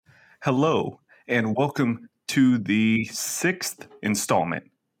Hello, and welcome to the sixth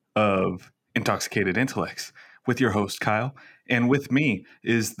installment of Intoxicated Intellects with your host, Kyle. And with me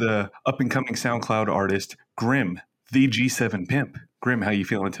is the up and coming SoundCloud artist, Grim, the G7 Pimp. Grim, how you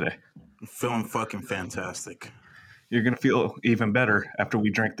feeling today? Feeling fucking fantastic. You're going to feel even better after we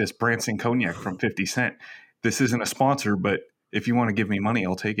drink this Branson cognac from 50 Cent. This isn't a sponsor, but if you want to give me money,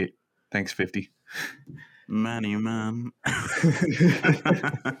 I'll take it. Thanks, 50. Money, man.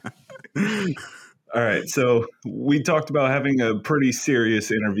 All right, so we talked about having a pretty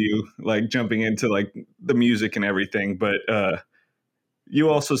serious interview, like jumping into like the music and everything, but you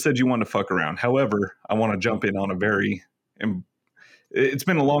also said you want to fuck around. However, I want to jump in on it's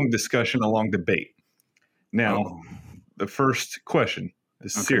been a long discussion, a long debate. Now, the first question,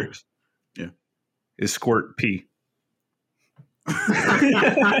 this is serious. Yeah. Is squirt pee?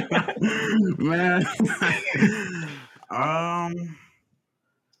 Man.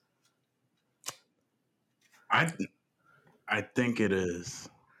 I think it is.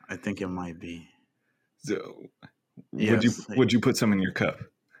 I think it might be. So, Yes. would you put some in your cup?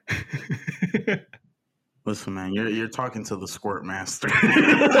 Listen, man, you're talking to the squirt master.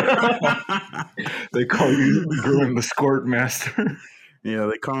 They call you Grim the Squirt Master. Yeah,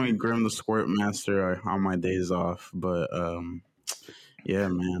 they call me Grim the Squirt Master on my days off. But yeah,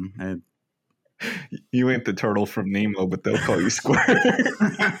 man. You ain't the turtle from Nemo, but they'll call you Squirt.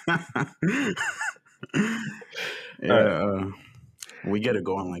 Yeah, we get it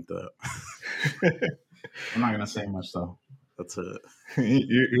going like that. I'm not gonna say much though. That's it.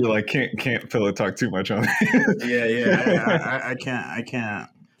 You're like can't Philip talk too much on it. Yeah. I can't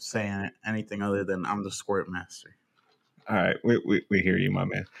say anything other than I'm the squirt master. All right, we hear you, my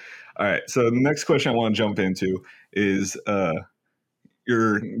man. All right, so the next question I want to jump into is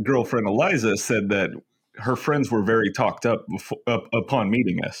your girlfriend Eliza said that her friends were very talked up upon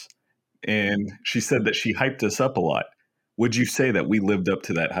meeting us, and she said that she hyped us up a lot. Would you say that we lived up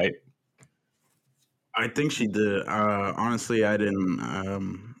to that hype? I think she did. Honestly, I didn't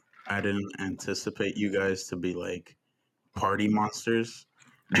anticipate you guys to be like party monsters,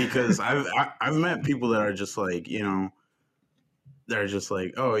 because I've met people that are just like, they're just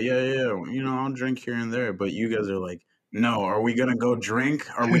like, oh yeah, I'll drink here and there, but you guys are like, no, are we gonna go drink?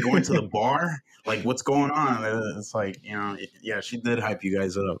 Are we going to the bar? Like, what's going on? It's like, yeah, she did hype you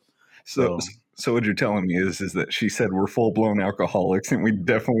guys up. So what you're telling me is that she said we're full blown alcoholics, and we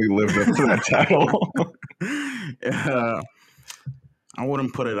definitely lived up to that title. I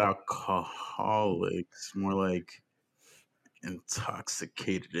wouldn't put it alcoholics, more like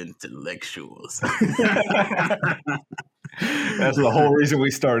intoxicated intellectuals. That's the whole reason we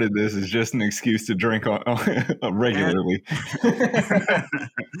started this, is just an excuse to drink regularly.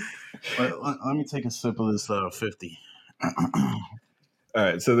 Let me take a sip of this 50. All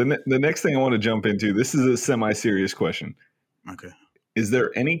right, so the next thing I want to jump into, this is a semi-serious question. Okay. Is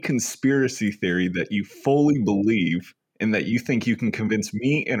there any conspiracy theory that you fully believe and that you think you can convince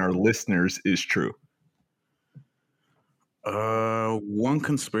me and our listeners is true? One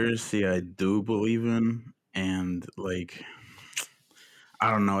conspiracy I do believe in, and like, I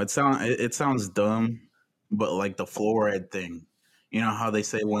don't know, it sounds dumb, but like the fluoride thing. You know how they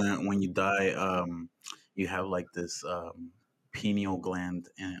say when you die, you have like this pineal gland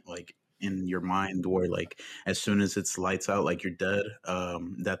in your mind, where like as soon as it's lights out, like you're dead,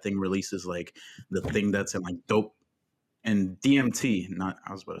 that thing releases like the thing that's in like dope and DMT. Not,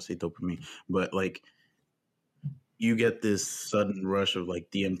 I was about to say dopamine, but like you get this sudden rush of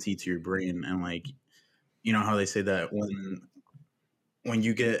like DMT to your brain, and like, you know how they say that when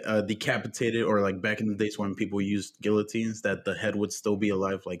you get decapitated, or like back in the days when people used guillotines, that the head would still be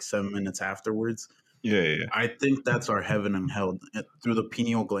alive like 7 minutes afterwards. Yeah. I think that's our heaven and hell through the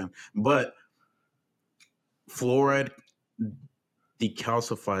pineal gland. But fluoride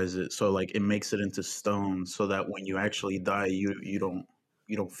decalcifies it, so like it makes it into stone, so that when you actually die, you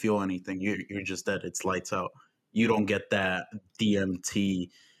don't feel anything. You're just dead. It's lights out. You don't get that DMT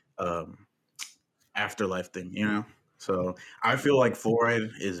afterlife thing, So I feel like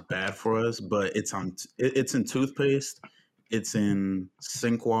fluoride is bad for us, but it's in toothpaste, it's in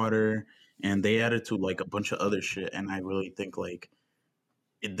sink water, and they added to like a bunch of other shit. And I really think like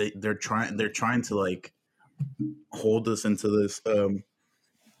they're trying to like hold us into this.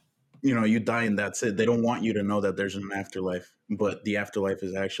 You die and that's it. They don't want you to know that there's an afterlife, but the afterlife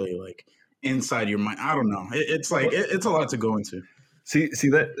is actually like inside your mind. I don't know. It's like it's a lot to go into. See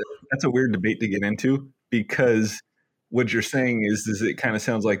that's a weird debate to get into, because what you're saying is it kind of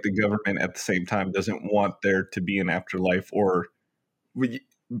sounds like the government at the same time doesn't want there to be an afterlife, or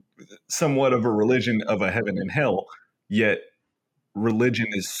somewhat of a religion of a heaven and hell, yet religion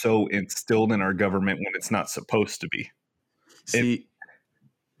is so instilled in our government when it's not supposed to be. See,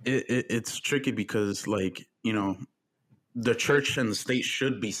 it's tricky because, like, you know, the church and the state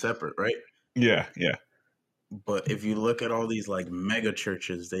should be separate, right? Yeah. But if you look at all these like mega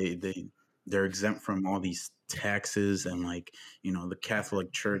churches, they're exempt from all these taxes, and like, you know, the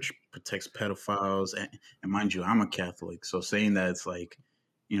Catholic Church protects pedophiles, and mind you, I'm a Catholic, so saying that, it's like,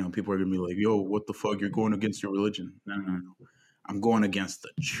 you know, people are gonna be like, "Yo, what the fuck? You're going against your religion." No. I'm going against the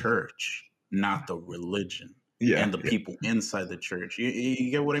church, not the religion, Yeah. and the people inside the church.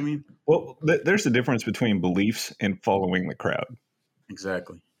 You get what I mean? Well, there's a difference between beliefs and following the crowd.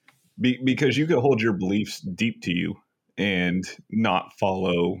 Exactly. Because you could hold your beliefs deep to you and not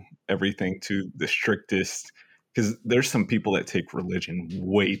follow everything to the strictest. Because there's some people that take religion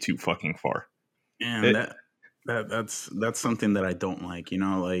way too fucking far. And that's something that I don't like. You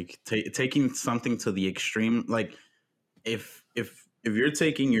know, like taking something to the extreme. Like if you're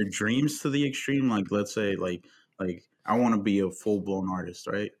taking your dreams to the extreme, like let's say like I want to be a full blown artist,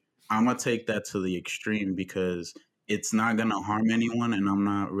 right? I'm gonna take that to the extreme because it's not gonna harm anyone, and I'm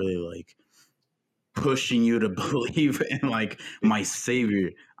not really like pushing you to believe in like my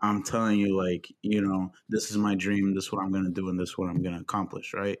savior. I'm telling you, like, you know, this is my dream, this is what I'm gonna do, and this is what I'm gonna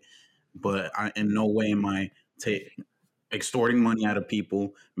accomplish, right? But I, in no way am I extorting money out of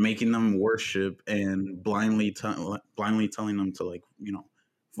people, making them worship, and blindly telling them to, like, you know,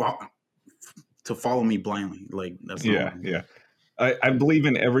 to follow me blindly. Like, that's not what I'm doing. I believe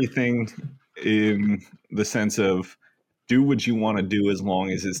in everything in the sense of do what you want to do as long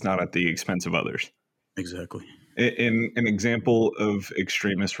as it's not at the expense of others. Exactly. In an example of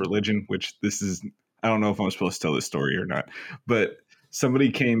extremist religion, which this is, I don't know if I'm supposed to tell this story or not, but somebody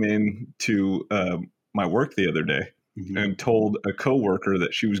came in to my work the other day and told a coworker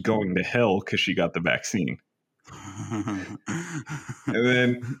that she was going to hell because she got the vaccine. And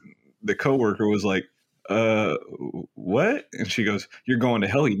then the coworker was like, what? And she goes, "You're going to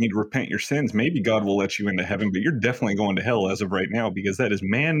hell. You need to repent your sins. Maybe God will let you into heaven, but you're definitely going to hell as of right now because that is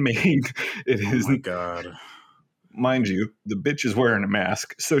man-made." It is. Oh my God. Mind you, the bitch is wearing a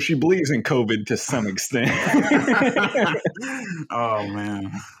mask, so she believes in COVID to some extent. Oh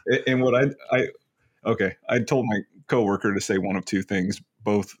man. And what I told my coworker to say one of two things,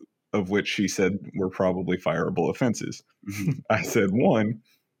 both of which she said were probably fireable offenses. I said, one,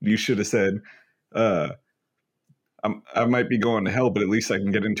 you should have said, I might be going to hell, but at least I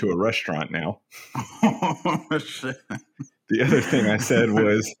can get into a restaurant now. Oh, shit. The other thing I said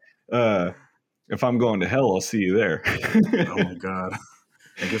was, if I'm going to hell, I'll see you there. Oh my God.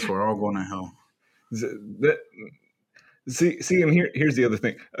 I guess we're all going to hell. See, and here's the other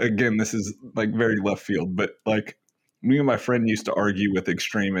thing. Again, this is like very left field, but like me and my friend used to argue with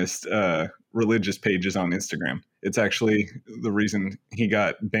extremist religious pages on Instagram. It's actually the reason he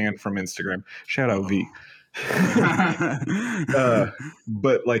got banned from Instagram. Shout out V.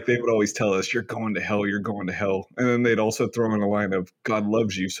 But like they would always tell us, "You're going to hell, you're going to hell," and then they'd also throw in a line of, "God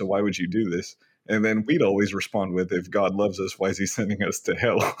loves you, so why would you do this?" And then we'd always respond with, "If God loves us, why is he sending us to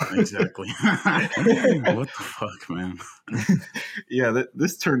hell?" Exactly. What the fuck, man? Yeah,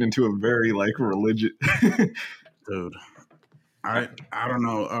 this turned into a very like religious. Dude, I don't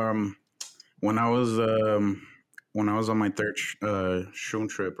know. When I was on my third shroom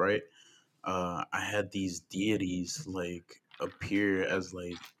trip, right? I had these deities like appear as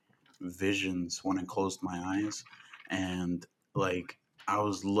like visions when I closed my eyes, and like I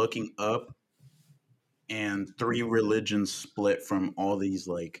was looking up, and three religions split from all these,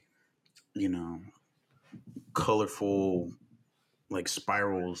 like, you know, colorful like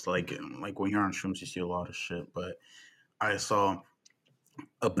spirals. Like when you're on shrooms, you see a lot of shit. But I saw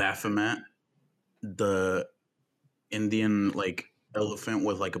a Baphomet, the Indian like elephant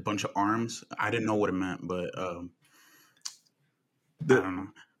with like a bunch of arms. I didn't know what it meant, but I don't know.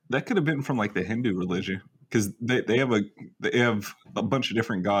 That could have been from like the Hindu religion because they have a bunch of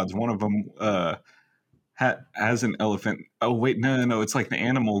different gods. One of them has an elephant. Oh wait, no, it's like the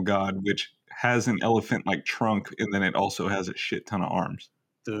animal god, which has an elephant like trunk, and then it also has a shit ton of arms.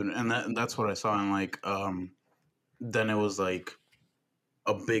 Dude, and that's what I saw, and like then it was like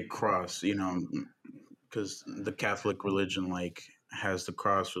a big cross, you know, because the Catholic religion like has the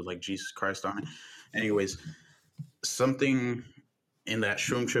cross with like Jesus Christ on it. Anyways, something in that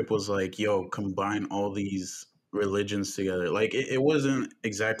shroom trip was like, yo, combine all these religions together. Like it wasn't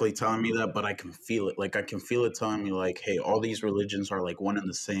exactly telling me that, but I can feel it. Like I can feel it telling me like, hey, all these religions are like one and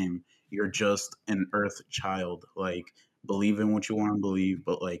the same. You're just an earth child. Like believe in what you want to believe,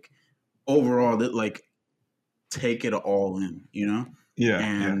 but like overall that like take it all in, you know? Yeah.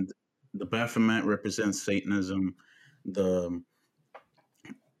 And the Baphomet represents Satanism. The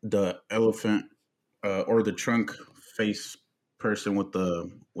the elephant or the trunk face person with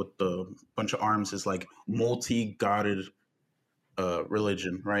the bunch of arms is like multi-godded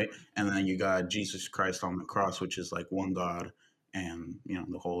religion, right? And then you got Jesus Christ on the cross, which is like one God, and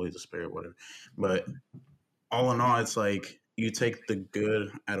the Holy, the Spirit, whatever. But all in all, it's like you take the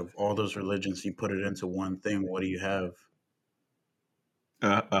good out of all those religions, you put it into one thing. What do you have?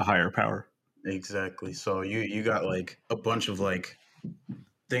 A higher power. Exactly. So you got like a bunch of like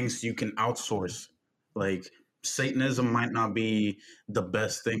things you can outsource. Like Satanism might not be the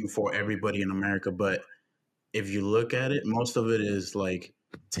best thing for everybody in America, but if you look at it, most of it is like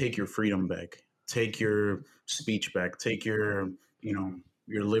take your freedom back, take your speech back, take your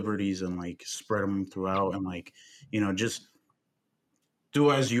liberties and like spread them throughout, and like just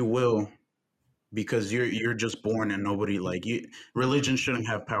do as you will, because you're just born, and nobody like you. Religion shouldn't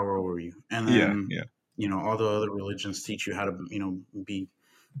have power over you. And Yeah, then yeah. all the other religions teach you how to be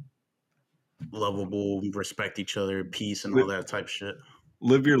lovable, respect each other, peace, and all that type shit.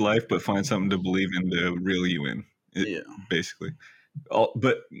 Live your life, but find something to believe in to reel you in. Yeah. Basically.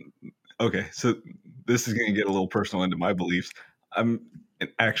 But okay, so this is going to get a little personal into my beliefs. I'm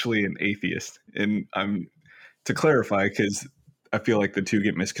actually an atheist, and I'm to clarify because I feel like the two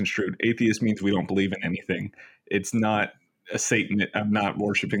get misconstrued. Atheist means we don't believe in anything. It's not a Satan. I'm not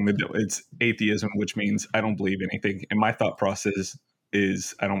worshiping the devil. It's atheism, which means I don't believe anything. And my thought process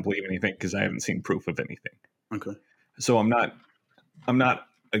is I don't believe anything because I haven't seen proof of anything. Okay. So I'm not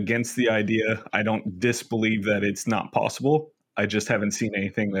against the idea. I don't disbelieve that it's not possible. I just haven't seen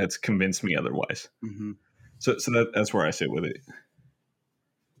anything that's convinced me otherwise. Mm-hmm. So that's where I sit with it.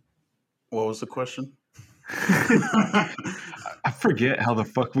 What was the question? I forget how the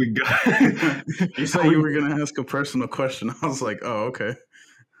fuck we got. You said you were gonna ask a personal question. I was like, oh, okay.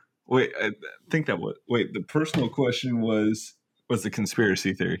 Wait, I think that was the personal question was the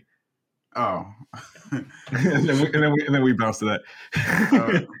conspiracy theory. Oh. and then we bounced to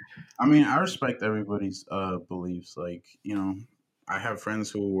that. I mean, I respect everybody's beliefs. Like, I have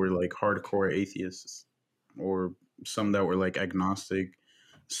friends who were like hardcore atheists, or some that were like agnostic,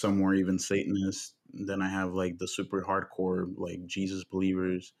 some were even Satanists. Then I have like the super hardcore like Jesus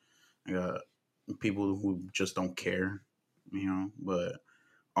believers. I got people who just don't care, But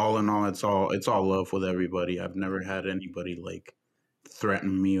all in all, it's all love with everybody. I've never had anybody like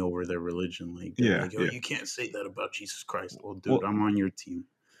threaten me over their religion. Like, like, oh, you can't say that about Jesus Christ. Well, dude, I'm on your team.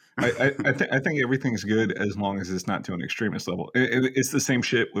 I think everything's good as long as it's not to an extremist level. It's the same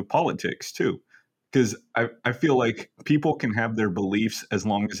shit with politics too, because I feel like people can have their beliefs as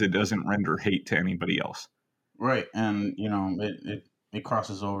long as it doesn't render hate to anybody else. Right, and it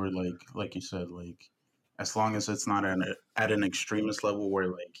crosses over like you said, like as long as it's not at an extremist level where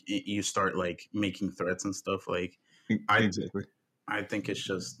like you start like making threats and stuff. Like Exactly. I think it's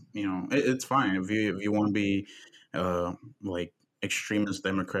just it's fine if you want to be like extremist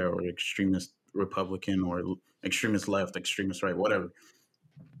Democrat or extremist Republican or extremist left, extremist right, whatever.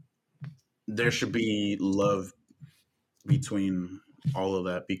 There should be love between all of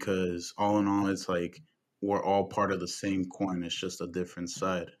that, because all in all, it's like we're all part of the same coin. It's just a different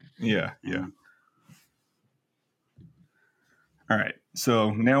side. Yeah. All right.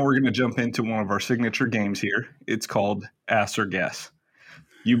 So now we're going to jump into one of our signature games here. It's called Ass or Guess.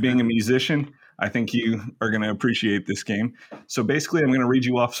 You being a musician, I think you are going to appreciate this game. So basically, I'm going to read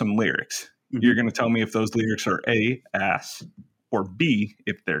you off some lyrics. Mm-hmm. You're going to tell me if those lyrics are A, ass, or B,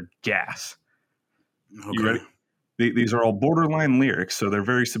 if they're gas. Okay. You ready? These are all borderline lyrics, so they're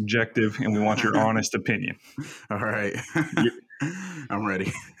very subjective, and we want your honest opinion. All right. I'm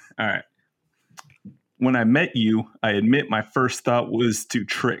ready. All right. When I met you, I admit my first thought was to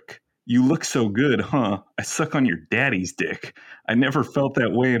trick. You look so good, huh? I suck on your daddy's dick. I never felt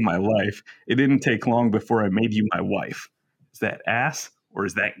that way in my life. It didn't take long before I made you my wife. Is that ass or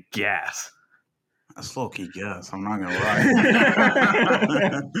is that gas? That's low-key gas. I'm not going to lie.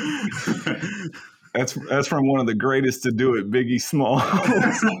 That's from one of the greatest to do it, Biggie Smalls.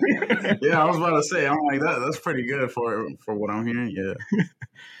 Yeah, I was about to say, I'm like, that's pretty good for what I'm hearing. Yeah.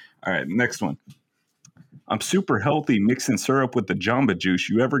 All right, next one. I'm super healthy mixing syrup with the Jamba Juice.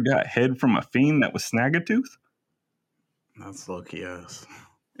 You ever got head from a fiend that was Snaggletooth? That's low-key ass.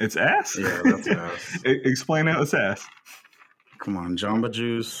 It's ass? Yeah, that's ass. Explain how it's ass. Come on, Jamba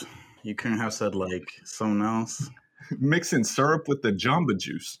Juice. You couldn't have said like something else. Mixing syrup with the Jamba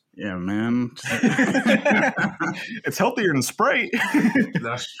Juice. Yeah, man. It's healthier than Sprite.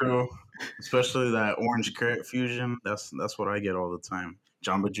 That's true. Especially that orange carrot fusion. That's what I get all the time.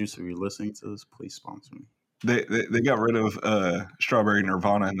 Jamba Juice, if you're listening to this, please sponsor me. They got rid of Strawberry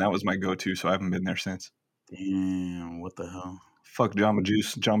Nirvana, and that was my go-to, so I haven't been there since. Damn, what the hell? fuck Jamba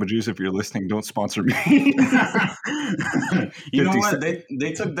Juice. Jamba Juice, if you're listening, don't sponsor me. You know 50 what? Cent.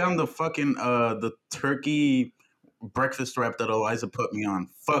 They took down the fucking the turkey breakfast wrap that Eliza put me on.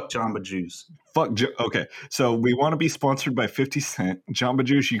 Fuck Jamba Juice. Okay, so we want to be sponsored by 50 Cent. Jamba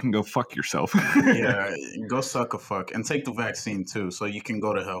Juice, you can go fuck yourself. Yeah, go suck a fuck and take the vaccine too, so you can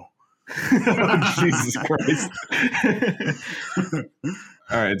go to hell. Oh, Jesus Christ.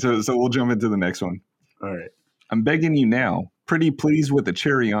 All right, so we'll jump into the next one. All right. I'm begging you now, pretty please with a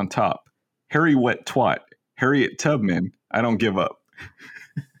cherry on top. Harry Wet Twat, Harriet Tubman, I don't give up.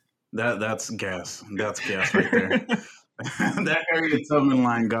 That's gas. That's gas right there. That Harriet Tubman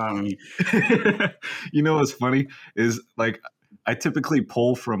line got me. You know what's funny is like I typically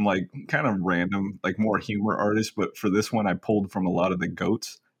pull from like kind of random, like more humor artists, but for this one I pulled from a lot of the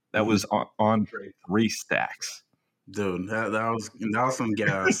goats. That was Andre 3 Stacks. Dude, that was some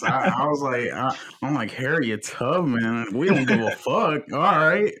gas. I was like, I'm like Harriet Tubman. We don't give a fuck. All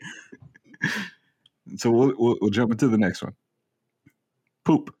right. So we'll jump into the next one.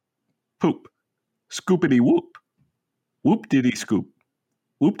 Poop, scoopity whoop, whoop diddy scoop,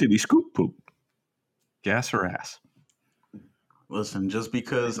 whoop diddy scoop poop. Gas or ass? Listen, just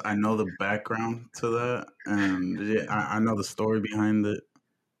because I know the background to that and I know the story behind it,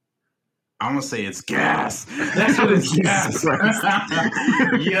 I'm gonna say it's gas. That shit is gas.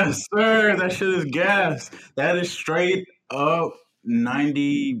 Yes, sir. That shit is gas. That is straight up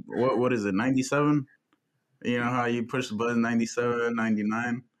 90. What is it? 97? You know how you push the button 97,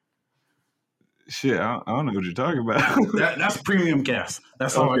 99? Shit, I don't know what you're talking about. That's premium gas.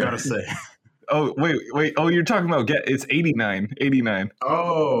 That's all I gotta say. Oh, wait. Oh, you're talking about it's 89.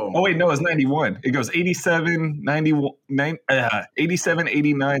 Oh. Oh, wait, no, it's 91. It goes 87, 91, 87,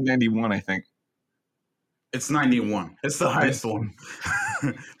 89, 91, I think. It's 91. It's the highest one.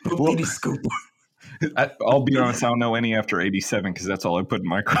 Poopity scoop. I'll be honest, I don't know any after 87 because that's all I put in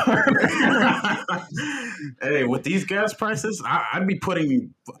my car. Hey, with these gas prices, I'd be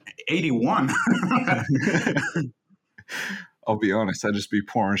putting 81. I'll be honest, I'd just be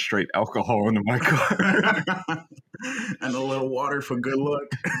pouring straight alcohol into my car. And a little water for good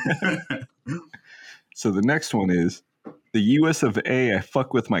luck. So the next one is, the US of A, I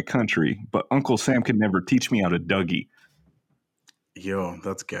fuck with my country, but Uncle Sam could never teach me how to Dougie. Yo,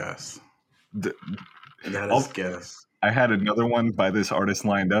 that's gas. That is gas. I had another one by this artist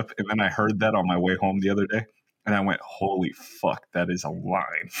lined up, and then I heard that on my way home the other day, and I went, holy fuck, that is a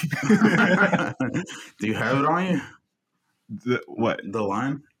line. Do you have it on you? What? The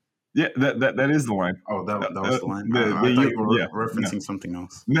line? Yeah, that is the line. Oh, that was the line. I thought you were referencing something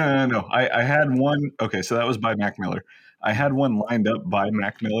else. No. I had one. Okay, so that was by Mac Miller. I had one lined up by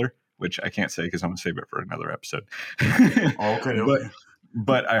Mac Miller, which I can't say because I'm going to save it for another episode. Okay.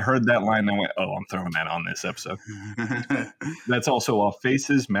 But I heard that line and I went, oh, I'm throwing that on this episode. That's also off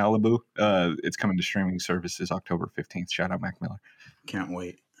Faces, Malibu. It's coming to streaming services October 15th. Shout out Mac Miller. Can't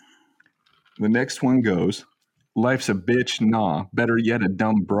wait. The next one goes, life's a bitch, nah, better yet a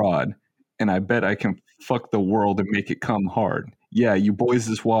dumb broad. And I bet I can fuck the world and make it come hard. Yeah, you boys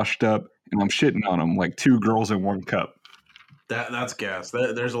is washed up and I'm shitting on them like two girls in one cup. That's gas.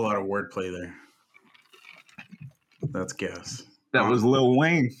 There's a lot of wordplay there. That's gas. That was Lil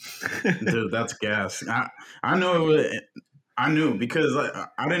Wayne. Dude, that's gas. I knew because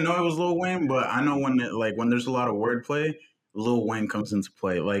I didn't know it was Lil Wayne, but I know when there's a lot of wordplay, Lil Wayne comes into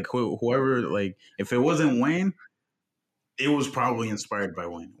play. Like whoever, like if it wasn't Wayne, it was probably inspired by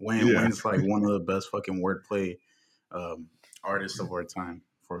Wayne. Wayne's like one of the best fucking wordplay artists of our time,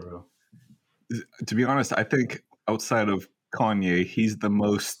 for real. To be honest, I think outside of Kanye, he's the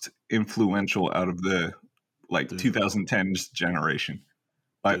most influential out of the 2010s generation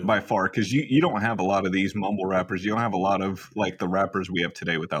by far, because you don't have a lot of these mumble rappers. You don't have a lot of like the rappers we have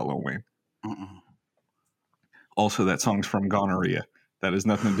today without Lil Wayne. Also, that song's from Gonorrhea. That has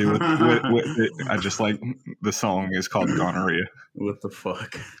nothing to do with it. I just like the song is called Gonorrhea. What the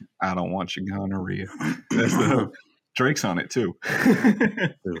fuck? I don't want you gonorrhea. That's the hook. Drake's on it too.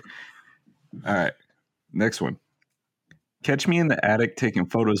 All right, next one. Catch me in the attic taking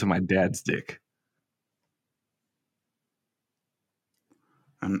photos of my dad's dick.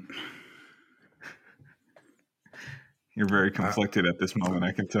 You're very conflicted at this moment,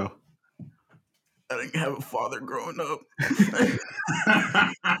 I can tell. I didn't have a father growing up.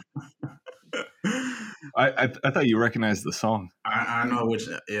 I thought you recognized the song. I know which,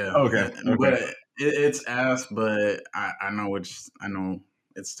 yeah. Okay. But it's ass, but I know it's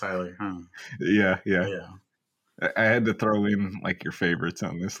Tyler, huh? Yeah. I had to throw in like your favorites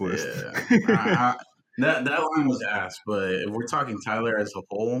on this list. Yeah. That line was ass, but if we're talking Tyler as a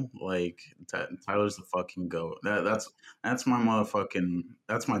whole, like Tyler's the fucking goat. That's my motherfucking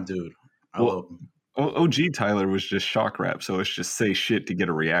that's my dude. I Well, love him. OG Tyler was just shock rap, so it's just say shit to get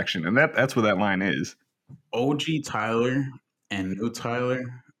a reaction, and that's what that line is. OG Tyler and new Tyler,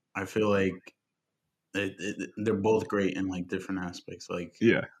 I feel like they're both great in like different aspects. Like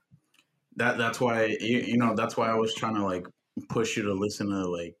Yeah, that's why you know that's why I was trying to like push you to listen to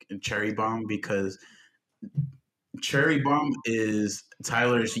like Cherry Bomb because Cherry Bomb is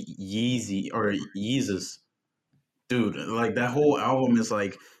Tyler's Yeezy or Yeezus. Dude, like that whole album is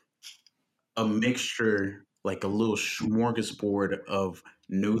like a mixture, like a little smorgasbord of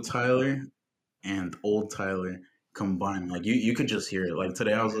new Tyler and old Tyler combined. Like you could just hear it. Like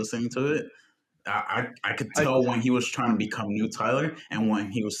today I was listening to it. I could I tell when he was trying to become new Tyler and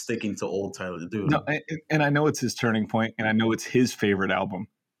when he was sticking to old Tyler. Dude. no, and I know it's his turning point, and I know it's his favorite album.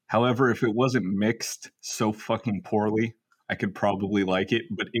 However, if it wasn't mixed so fucking poorly, I could probably like it,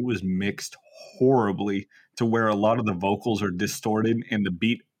 but it was mixed horribly to where a lot of the vocals are distorted and the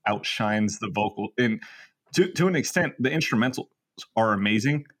beat outshines the vocal. And to an extent, the instrumentals are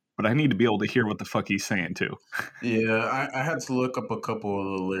amazing, but I need to be able to hear what the fuck he's saying too. Yeah, I had to look up a couple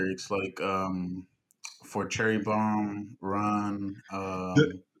of the lyrics, like for Cherry Bomb, Run.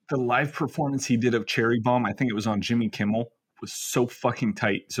 The the live performance he did of Cherry Bomb, I think it was on Jimmy Kimmel, was so fucking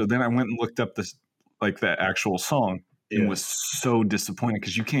tight. So then I went and looked up this like that actual song and Yeah, was so disappointed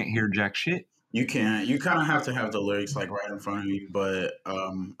because you can't hear jack shit. you can't. You kind of have to have the lyrics like right in front of you. But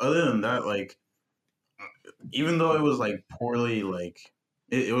other than that, like even though it was like poorly, like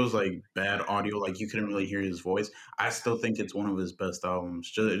it was like bad audio, like you couldn't really hear his voice. I still think it's one of his best albums,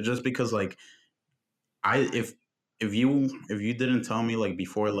 just because like I if you didn't tell me like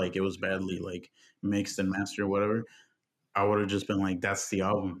before like it was badly like mixed and mastered or whatever, I would have just been like, that's the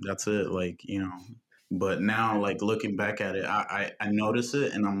album. That's it. Like, you know. But now like looking back at it, I notice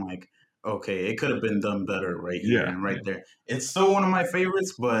it and I'm like, okay, it could have been done better right here Yeah. and right there. It's still one of my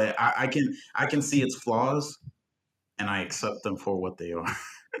favorites, but I can see its flaws and I accept them for what they are.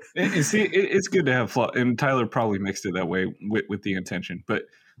 And see, it's good to have flaw. And Tyler probably mixed it that way with the intention. But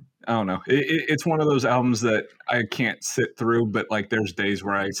I don't know. It's one of those albums that I can't sit through, but like there's days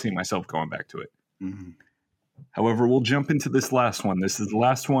where I see myself going back to it. Mm-hmm. However, we'll jump into this last one. This is the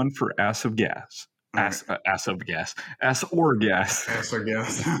last one for Ass of Gas. All right. Ass of Gas. Ass or Gas. That's our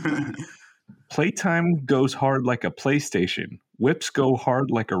guess. Playtime goes hard like a PlayStation. Whips go hard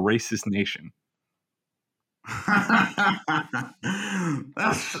like a racist nation.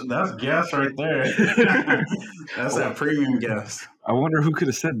 That's gas right there. That's that premium gas. I wonder who could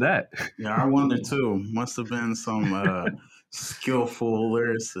have said that. Yeah, I wonder too. Must have been some skillful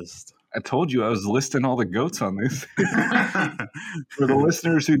lyricist. I told you I was listing all the goats on this. For the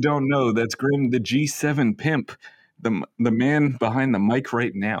listeners who don't know, that's Grim, the G7 pimp, the man behind the mic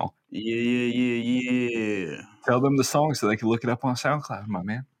right now. Yeah. Tell them the song so they can look it up on SoundCloud, my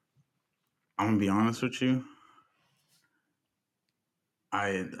man. I'm gonna be honest with you.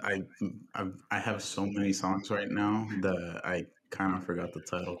 I have so many songs right now that I kind of forgot the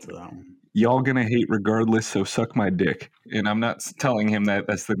title to that one. Y'all gonna hate regardless, so suck my dick. And I'm not telling him that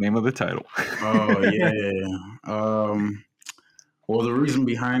that's the name of the title. Oh yeah. Well, the reason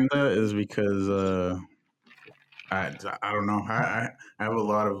behind that is because I don't know. I have a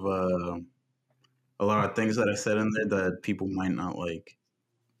lot of things that I said in there that people might not like.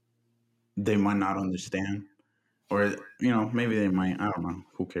 They might not understand, or you know, maybe they might. I don't know.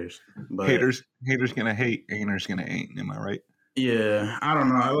 Who cares? But haters gonna hate, ain'ters gonna ain't. Am I right? yeah, I don't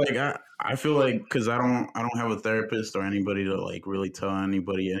know. I feel like because I don't have a therapist or anybody to like really tell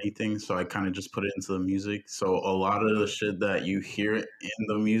anybody anything, so I kind of just put it into the music. So a lot of the shit that you hear in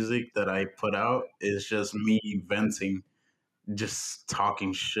the music that I put out is just me venting, just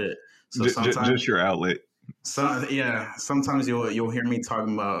talking shit. So sometimes Just your outlet. sometimes you'll hear me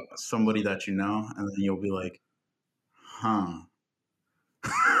talking about somebody that you know, and then you'll be like, huh.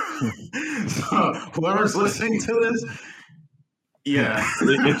 So whoever's listening to this, yeah,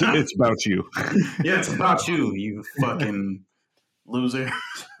 It's about you. yeah, it's about you, you fucking loser.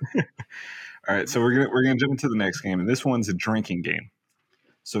 All right, so we're gonna jump into the next game, and this one's a drinking game.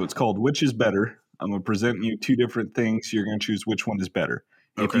 So it's called Which is Better. I'm gonna present you two different things. You're gonna choose which one is better.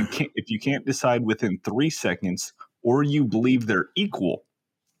 Okay. If you can't decide within 3 seconds, or you believe they're equal,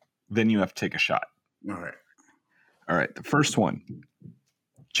 then you have to take a shot. All right. All right, the first one: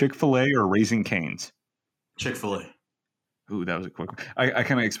 Chick-fil-A or Raising Cane's. Chick-fil-A. Ooh, that was a quick one. I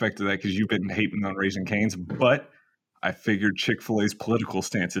kind of expected that because you've been hating on Raising Cane's, but I figured Chick-fil-A's political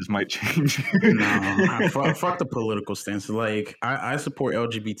stances might change. No, fuck the political stance. Like I support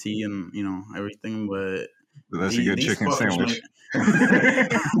LGBT and everything, but That's a good these chicken fuckers sandwich.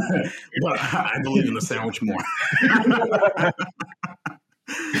 but I believe in the sandwich more.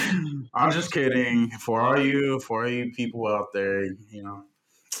 I'm just kidding. For all you people out there,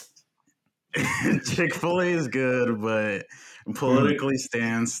 Chick-fil-A is good, but politically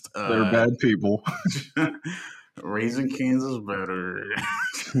stanced. They're bad people. Raising Cane's is better.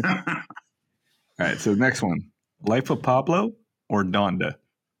 All right, so next one. Life of Pablo or Donda?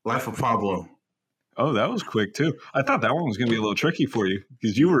 Life of Pablo. Oh, that was quick too. I thought that one was going to be a little tricky for you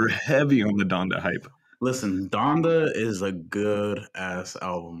because you were heavy on the Donda hype. Listen, Donda is a good ass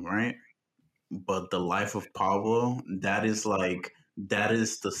album, right? But the Life of Pablo, that is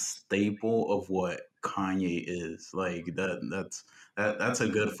the staple of what Kanye is. Like that's a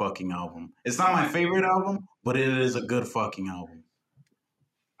good fucking album. It's not my favorite album, but it is a good fucking album.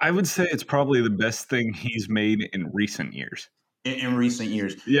 I would say it's probably the best thing he's made in recent years. In recent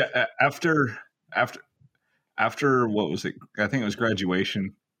years. Yeah, after what was it? I think it was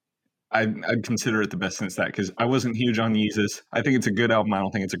Graduation. I'd consider it the best since that because I wasn't huge on Yeezus. I think it's a good album. I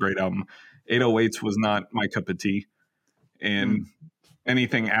don't think it's a great album. 808s was not my cup of tea. And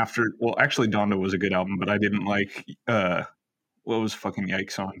anything after, well, actually, Donda was a good album, but I didn't like, what was fucking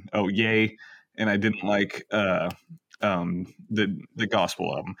Yikes on? Oh, Yay. And I didn't like the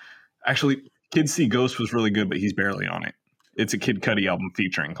Gospel album. Actually, Kids See Ghost was really good, but he's barely on it. It's a Kid Cudi album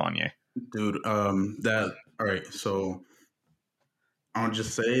featuring Kanye. Dude, all right, so I'll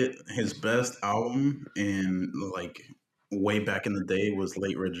just say it. His best album in like way back in the day was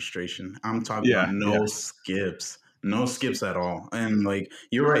Late Registration. I'm talking about no skips at all. And like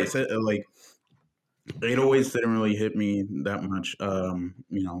you're right, like 808s didn't really hit me that much.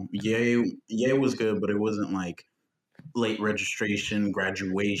 Yay was good, but it wasn't like Late Registration,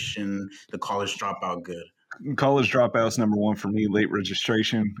 Graduation, The College Dropout good. College Dropout's number one for me. Late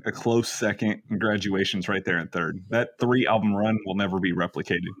Registration, a close second, and Graduation's right there in third. That 3-album run will never be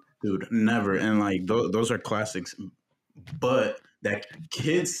replicated. Dude, never. And like those are classics. But that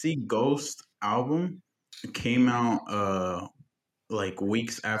Kids See Ghost album came out like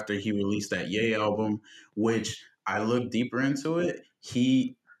weeks after he released that Yay album, which I looked deeper into it.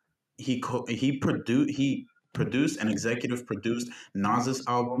 He produced and executive produced Nas's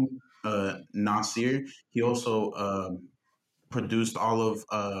album, Nasir. He also produced all of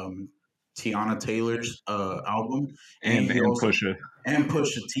Tiana Taylor's album, and Pusha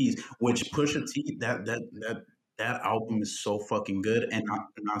T's, which Pusha T that album is so fucking good, and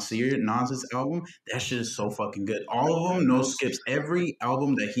Nas's album, that shit is so fucking good. All of them, no skips. Every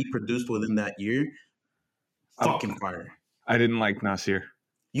album that he produced within that year, fucking fire. I didn't like Nasir.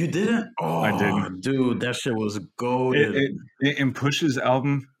 You didn't? Oh, I didn't. Dude, that shit was goated. In Pusha's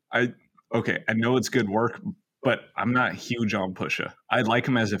album, I know it's good work, but I'm not huge on Pusha. I like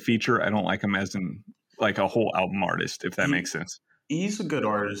him as a feature. I don't like him as like a whole album artist, if that makes sense. He's a good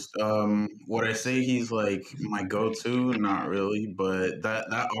artist. Would I say he's like my go-to? Not really, but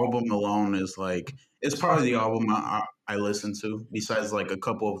that album alone is like, it's probably the album I listen to. Besides like a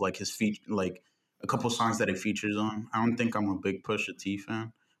couple of like his like a couple songs that it features on. I don't think I'm a big Pusha T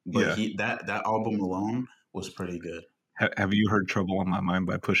fan, but that album alone was pretty good. Have you heard "Trouble on My Mind"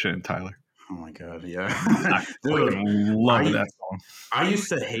 by Pusha and Tyler? Oh my god, yeah. Dude, love that song. I used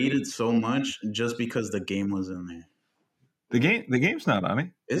to hate it so much just because The Game was in there. The game's not on it.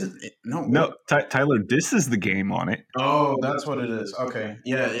 Is it? No. Tyler disses The Game on it. Oh, that's what it is. Okay,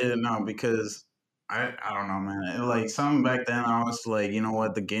 yeah, no, because I don't know, man. Like something back then, I was like, you know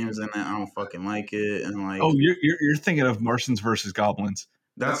what, The Game's in it. I don't fucking like it, and like. Oh, you're thinking of Martians versus Goblins.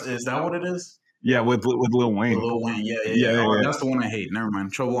 Is that what it is? Yeah, with Lil Wayne. With Lil Wayne, yeah. That's the one I hate. Never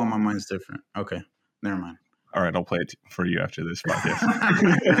mind. Trouble on My Mind is different. Okay, never mind. All right, I'll play it for you after this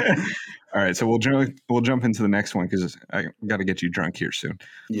podcast. All right, so we'll jump into the next one because I got to get you drunk here soon.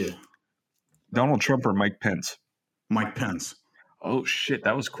 Yeah. Donald Trump or Mike Pence? Mike Pence. Oh shit,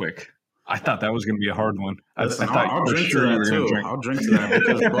 that was quick. I thought that was going to be a hard one. Listen, I'll drink to that too. I'll drink to that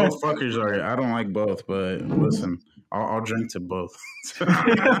because both fuckers are. I don't like both, but listen, I'll drink to both.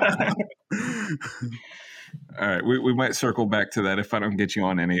 All right, we might circle back to that if I don't get you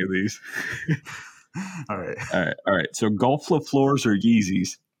on any of these. All right. So Golf LaFleurs or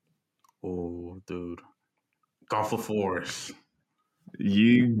Yeezys? Oh, dude. Golf LaFleurs.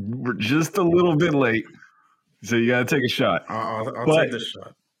 You were just a little bit late, so you got to take a shot. I'll take the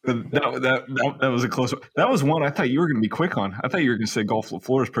shot. But that was a close one. That was one I thought you were going to be quick on. I thought you were going to say Golf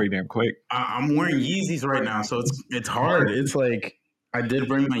LaFleurs pretty damn quick. I'm wearing Yeezys right now, so it's hard. It's like I did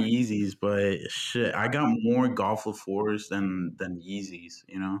bring my Yeezys, but shit, I got more Golf of fours than Yeezys.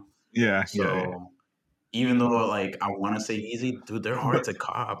 You know, Yeah, yeah. so even though like I want to say Yeezy, dude, they're hard But to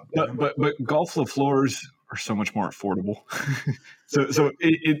cop. but Golf floors are so much more affordable. So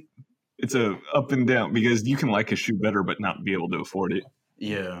it's a up and down because you can like a shoe better but not be able to afford it.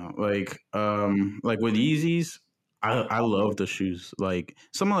 Yeah, like with Yeezys, I love the shoes. Like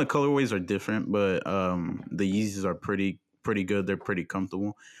some of the colorways are different, but the Yeezys are pretty good. They're pretty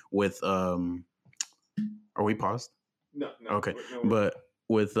comfortable. With are we paused? No, no, Okay, no. but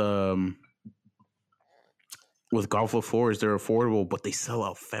with Golf of fours, they're affordable, but they sell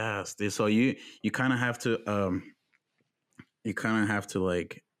out fast. So you kind of have to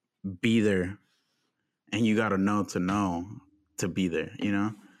like be there, and you got to know to be there. You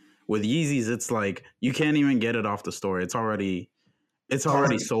know, with Yeezys, it's like you can't even get it off the store. It's already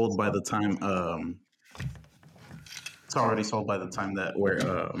sold by the time it's already sold by the time that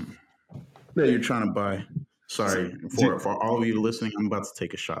that you're trying to buy. Sorry for all of you listening. I'm about to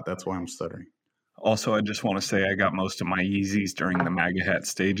take a shot. That's why I'm stuttering. Also, I just want to say I got most of my Yeezys during the MAGA hat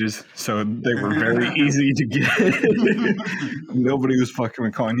stages, so they were very easy to get. Nobody was fucking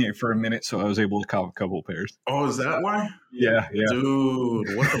with Kanye for a minute, so I was able to cop a couple pairs. Oh, is that why? Yeah, yeah.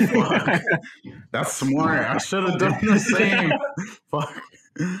 Dude, what the fuck? That's smart. I should have done the same. Fuck.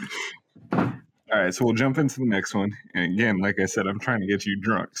 All right, so we'll jump into the next one. And again, like I said, I'm trying to get you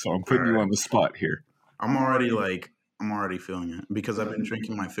drunk, so I'm putting you on the spot here. I'm already feeling it because I've been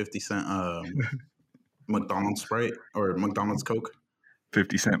drinking my 50 cent McDonald's Sprite or McDonald's Coke.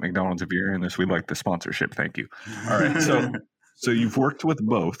 50 Cent McDonald's, if you're hearing this, we'd like the sponsorship. Thank you. All right, so you've worked with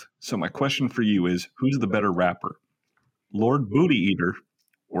both. So my question for you is, who's the better rapper, Lord Booty Eater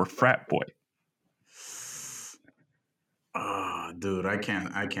or Frat Boy? Dude, I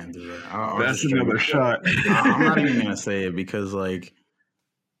can't do that. That's another shot. I'm not even gonna say it because like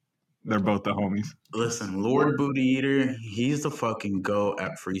they're both the homies. Listen, Lord Booty Eater, he's the fucking go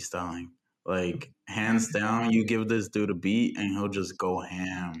at freestyling. Like hands down, you give this dude a beat and he'll just go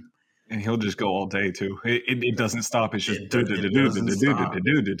ham. And he'll just go all day too. It doesn't stop. It's just do.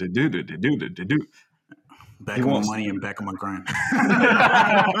 Back of my money and back of my grind.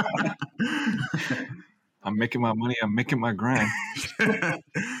 I'm making my money. I'm making my grind.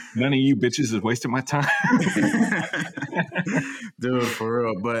 None of you bitches is wasting my time. Dude, for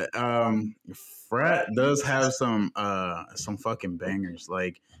real. But Frat does have some fucking bangers.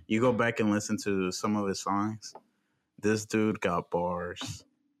 Like you go back and listen to some of his songs. This dude got bars.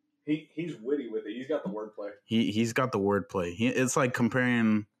 He's witty with it. He's got the wordplay. He's got the wordplay. It's like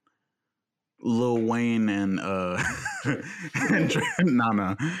comparing Lil Wayne and no.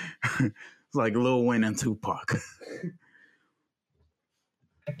 It's like Lil Wayne and Tupac.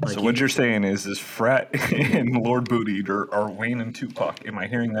 Like so what you're saying is Frat and Lord Booty Eater are Wayne and Tupac. Am I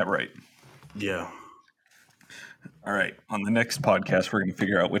hearing that right? Yeah. All right. On the next podcast, we're going to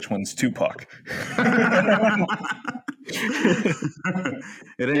figure out which one's Tupac.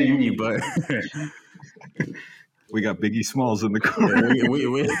 It ain't me, but we got Biggie Smalls in the corner.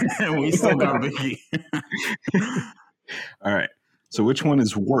 We still got Biggie. All right. So which one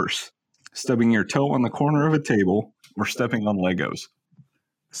is worse? Stubbing your toe on the corner of a table or stepping on Legos?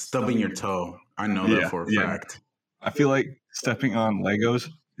 Stubbing your toe. I know that for a fact. I feel like stepping on Legos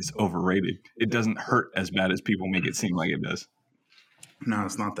is overrated. It doesn't hurt as bad as people make it seem like it does. No,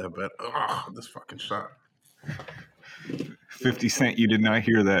 it's not that bad. Oh, this fucking shot. 50 Cent, you did not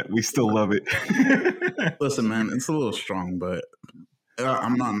hear that. We still love it. Listen, man, it's a little strong, but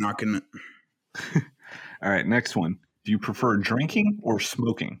I'm not knocking it. All right, next one. Do you prefer drinking or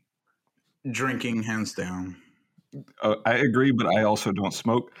smoking? Drinking, hands down. I agree, but I also don't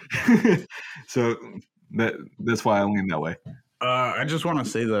smoke. So that's why I lean that way. I just want to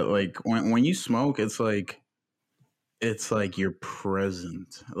say that, like, when you smoke, it's like you're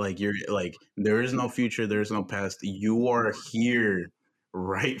present. Like you're like there is no future, there is no past. You are here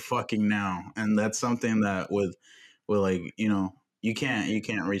right fucking now, and that's something that with like you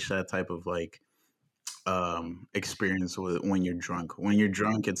can't reach that type of like experience with when you're drunk. When you're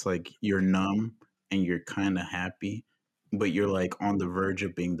drunk, it's like you're numb and you're kind of happy, but you're like on the verge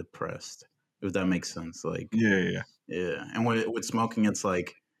of being depressed. If that makes sense, like yeah. And with smoking, it's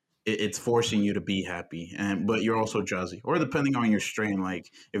like it's forcing you to be happy, but you're also drowsy. Or depending on your strain,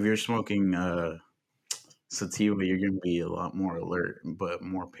 like if you're smoking sativa, you're gonna be a lot more alert, but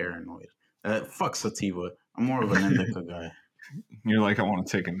more paranoid. Fuck sativa. I'm more of an indica guy. You're like, I want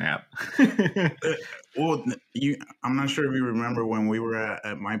to take a nap. Well, I'm not sure if you remember when we were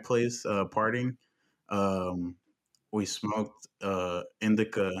at my place partying. We smoked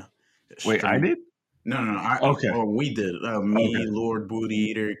indica. Wait, I did? No. Okay. We did. Me, Okay. Lord Booty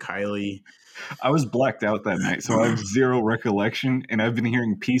Eater, Kylie. I was blacked out that night, so I have zero recollection, and I've been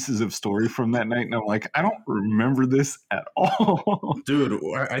hearing pieces of story from that night, and I'm like, I don't remember this at all. Dude,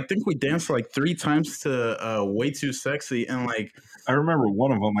 I think we danced like 3 times to Way Too Sexy, and like I remember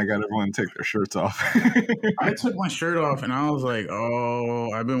one of them. I got everyone to take their shirts off. I took my shirt off and I was like,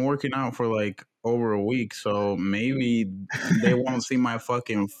 oh, I've been working out for like over a week, so maybe they won't see my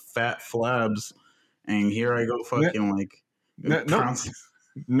fucking fat flabs. And here I go fucking like no, trouncing.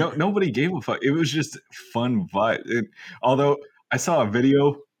 nobody gave a fuck. It was just fun vibe. Although I saw a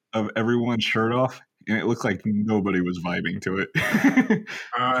video of everyone's shirt off, and it looked like nobody was vibing to it.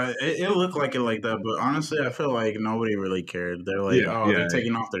 It looked like it like that, but honestly, I feel like nobody really cared. They're like, oh, they're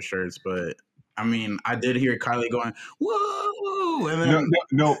taking off their shirts, but I mean, I did hear Kylie going, whoa, and then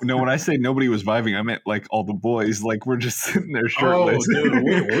no. When I say nobody was vibing, I meant like all the boys, like we're just sitting there shirtless. Oh, dude,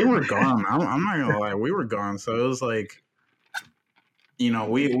 we were gone. I'm not gonna lie, we were gone. So it was like, you know,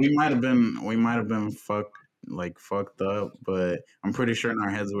 we might have been fucked up, but I'm pretty sure in our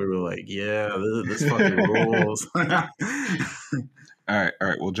heads we were like, yeah, this fucking rules. All right.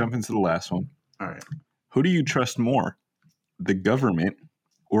 We'll jump into the last one. All right. Who do you trust more, the government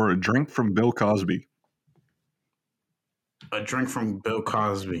or a drink from Bill Cosby? A drink from Bill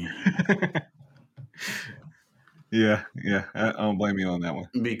Cosby. Yeah. I don't blame you on that one.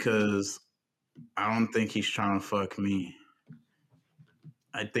 Because I don't think he's trying to fuck me.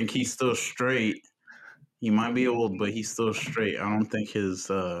 I think he's still straight. He might be old, but he's still straight. I don't think his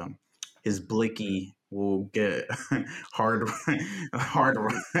blicky will get hard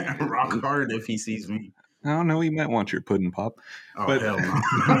rock hard if he sees me. I don't know. He might want your pudding pop. Oh, but, hell no.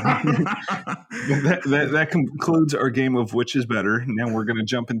 that concludes our game of which is better. Now we're going to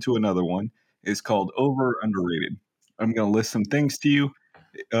jump into another one. It's called over underrated. I'm going to list some things to you.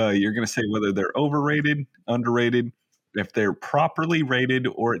 You're going to say whether they're overrated, underrated, if they're properly rated,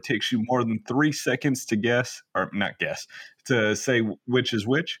 or it takes you more than 3 seconds to guess, or not guess, to say which is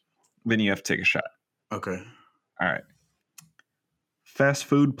which. Then you have to take a shot. Okay. All right. Fast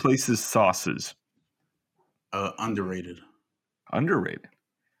food places sauces. Underrated. Underrated.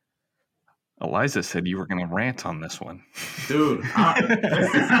 Eliza said you were going to rant on this one. Dude, I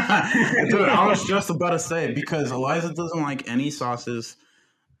was just about to say it because Eliza doesn't like any sauces.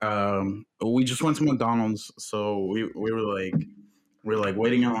 We just went to McDonald's, so we were like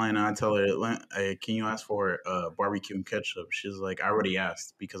waiting in line, and I tell her, hey, can you ask for barbecue and ketchup? She's like, I already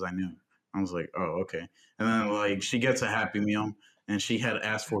asked because I knew. I was like, oh, okay. And then like she gets a Happy Meal, and she had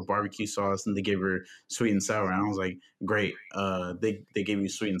asked for barbecue sauce, and they gave her sweet and sour. And I was like, great. They gave you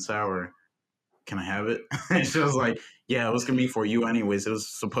sweet and sour. Can I have it? And she was like, yeah, it was gonna be for you anyways. It was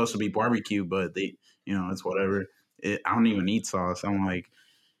supposed to be barbecue, but they, it's whatever. I don't even eat sauce. I'm like,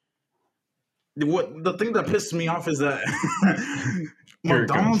 the thing that pisses me off is that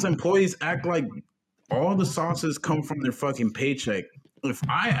McDonald's employees act like all the sauces come from their fucking paycheck. If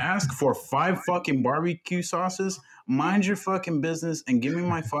I ask for 5 fucking barbecue sauces, mind your fucking business and give me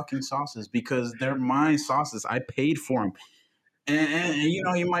my fucking sauces because they're my sauces. I paid for them. And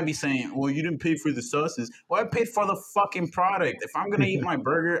you might be saying, well, you didn't pay for the sauces. Well, I paid for the fucking product. If I'm going to eat my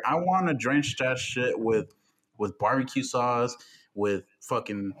burger, I want to drench that shit with barbecue sauce, with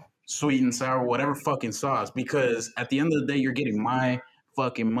fucking sweet and sour, whatever fucking sauce. Because at the end of the day, you're getting my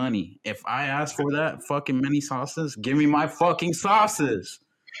fucking money. If I ask for that fucking many sauces, give me my fucking sauces.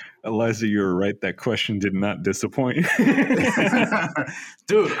 Eliza, you were right. That question did not disappoint.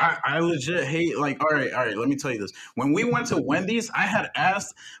 Dude, I legit hate, like, all right, let me tell you this. When we went to Wendy's, I had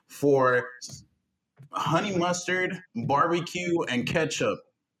asked for honey mustard, barbecue, and ketchup.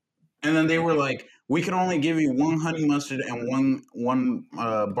 And then they were like, we can only give you 1 honey mustard and one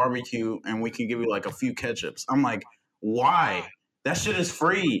barbecue, and we can give you like a few ketchups. I'm like, why? That shit is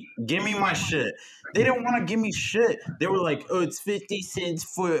free. Give me my shit. They didn't want to give me shit. They were like, oh, it's 50 cents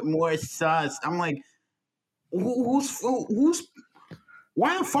for more sauce. I'm like, who's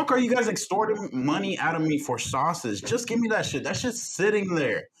why the fuck are you guys extorting money out of me for sauces? Just give me that shit. That shit's sitting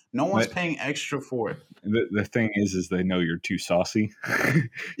there. No one's paying extra for it. The thing is they know you're too saucy.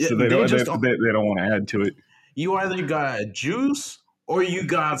 So they don't want to add to it. You either got juice or you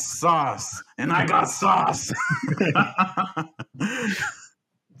got sauce, and I got sauce.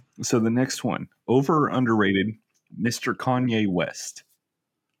 So the next one, over or underrated, Mr. Kanye West.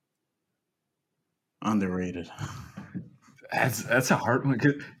 Underrated. That's a hard one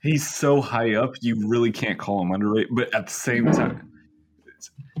because he's so high up, you really can't call him underrated. But at the same time,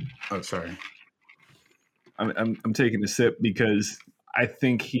 oh, sorry, I'm taking a sip because I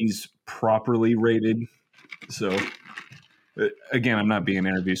think he's properly rated. So Again, I'm not being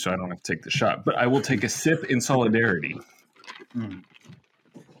interviewed, so I don't have to take the shot, but I will take a sip in solidarity.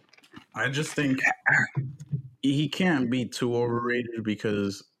 I just think he can't be too overrated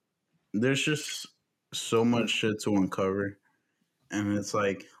because there's just so much shit to uncover, and it's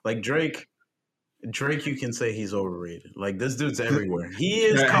like Drake. Drake, you can say he's overrated. Like this dude's everywhere. He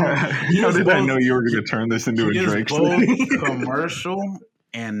is. How did I know you were going to turn this into a Drake both commercial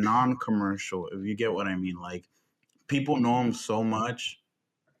and non-commercial. If you get what I mean, like people know him so much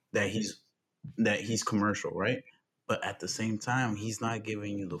that he's commercial, right? But at the same time, he's not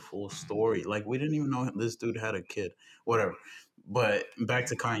giving you the full story. Like we didn't even know this dude had a kid, whatever. But back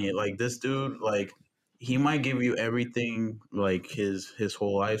to Kanye, like this dude, like he might give you everything, like his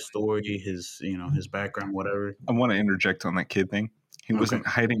whole life story, his his background, whatever. I want to interject on that kid thing. He wasn't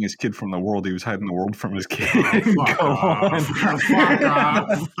hiding his kid from the world. He was hiding the world from his kid. Fuck off. Fuck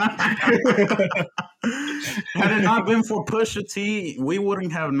off. Had it not been for Pusha T, we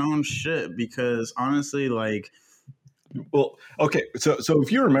wouldn't have known shit because honestly, like... Well, okay. So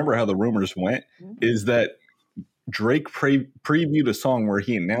if you remember how the rumors went, is that Drake previewed a song where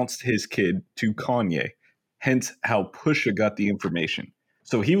he announced his kid to Kanye, hence how Pusha got the information.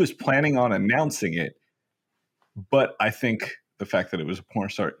 So he was planning on announcing it, but I think the fact that it was a porn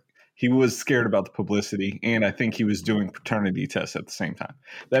star, he was scared about the publicity, and I think he was doing paternity tests at the same time.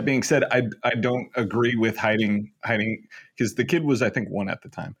 That being said, I don't agree with hiding because the kid was, I think, 1 at the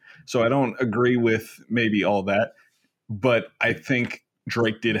time. So I don't agree with maybe all that, but I think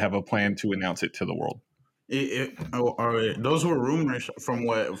Drake did have a plan to announce it to the world. Those were rumors from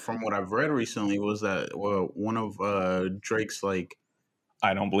what I've read recently. Was that one of Drake's like?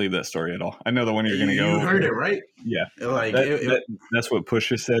 I don't believe that story at all. I know the one you're going to go. You heard it, right? Yeah, like that's what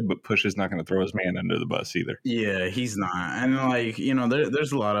Pusha said, but Pusha's not going to throw his man under the bus either. Yeah, he's not, and like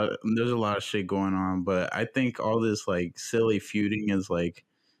there's a lot of shit going on, but I think all this like silly feuding is like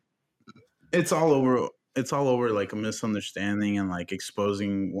it's all over. It's all over like a misunderstanding and like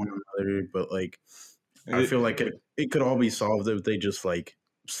exposing one another, but like. I feel like it could all be solved if they just like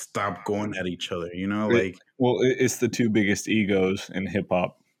stop going at each other, like. It's the two biggest egos in hip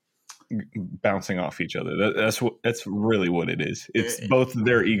hop bouncing off each other. That's really what it is. It's both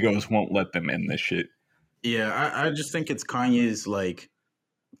their egos won't let them end this shit. Yeah, I just think it's Kanye's like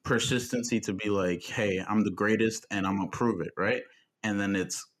persistency to be like, hey, I'm the greatest and I'm gonna prove it, right? And then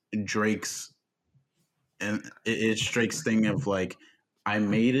it's Drake's thing of like, I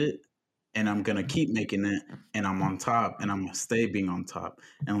made it. And I'm gonna keep making it, and I'm on top, and I'm gonna stay being on top,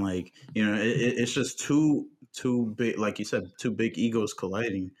 and like it's just two big, like you said, two big egos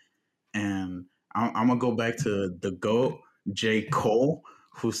colliding, and I'm gonna go back to the GOAT, J. Cole,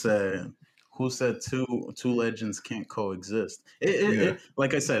 who said two legends can't coexist.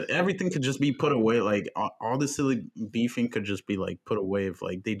 Like I said, everything could just be put away. Like all the silly beefing could just be like put away if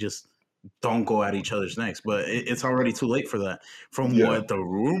like they just don't go at each other's necks, but it's already too late for that. From what the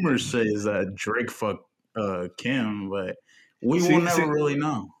rumors say is that Drake fucked Kim, but we will never really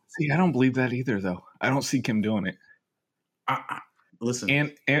know. See, I don't believe that either, though. I don't see Kim doing it.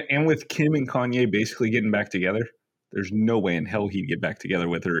 Listen, and with Kim and Kanye basically getting back together, there's no way in hell he'd get back together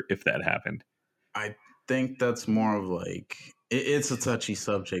with her if that happened. I think that's more of like it's a touchy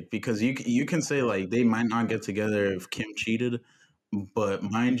subject because you can say like they might not get together if Kim cheated. But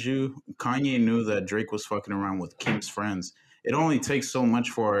mind you, Kanye knew that Drake was fucking around with Kim's friends. It only takes so much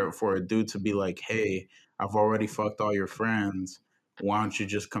for a dude to be like, hey, I've already fucked all your friends. Why don't you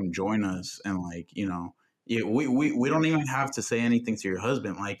just come join us? And like, we don't even have to say anything to your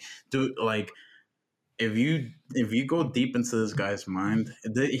husband. Like, dude, like if you go deep into this guy's mind,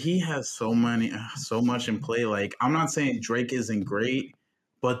 he has so much in play. Like, I'm not saying Drake isn't great,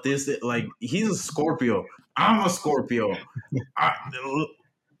 but like he's a Scorpio. I'm a Scorpio.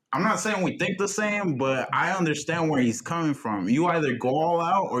 I'm not saying we think the same, but I understand where he's coming from. You either go all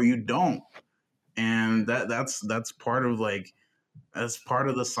out or you don't, and that's part of like that's part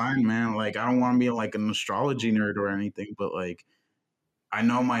of the sign, man. Like I don't want to be like an astrology nerd or anything, but like I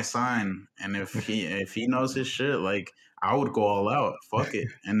know my sign, and if he knows his shit, like I would go all out. Fuck it.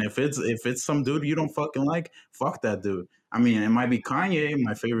 And if it's some dude you don't fucking like, fuck that dude. I mean, it might be Kanye,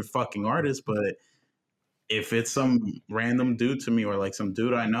 my favorite fucking artist, but if it's some random dude to me or like some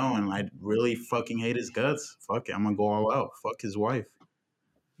dude I know and I really fucking hate his guts, fuck it, I'm gonna go all out. Fuck his wife.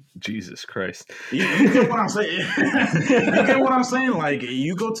 Jesus Christ. You get what I'm saying? You get what I'm saying? Like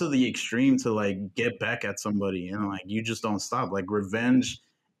you go to the extreme to like get back at somebody and like you just don't stop. Like revenge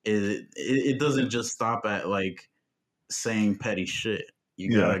it doesn't just stop at like saying petty shit.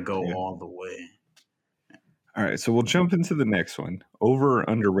 You gotta go all the way. All right, so we'll jump into the next one. Over or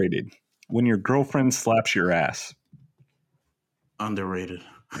underrated? When your girlfriend slaps your ass. Underrated.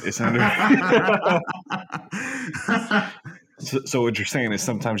 It's under. So what you're saying is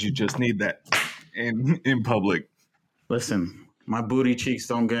sometimes you just need that in public. Listen, my booty cheeks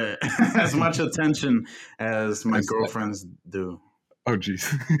don't get as much attention as my girlfriends do. Oh, jeez.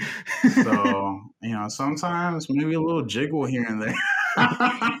 So, sometimes maybe a little jiggle here and there.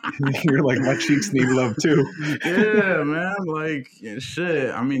 You're like, my cheeks need love too. Yeah, man. Like,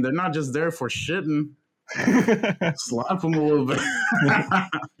 shit. I mean, they're not just there for shitting. Slap them a little bit.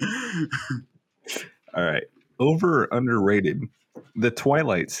 All right. Over or underrated? The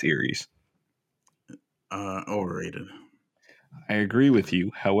Twilight series. Overrated. I agree with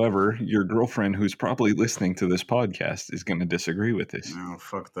you. However, your girlfriend, who's probably listening to this podcast, is going to disagree with this. No,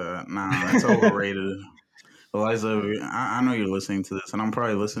 fuck that. Nah, it's overrated. Eliza, I know you're listening to this, and I'm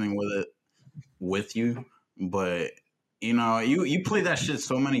probably listening with you, but you play that shit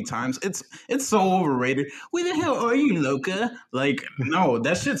so many times. It's so overrated. Where the hell are you, Loca? Like, no,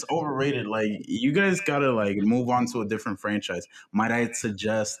 that shit's overrated. Like, you guys gotta like move on to a different franchise. Might I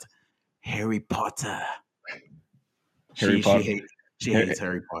suggest Harry Potter? Harry Potter. She hates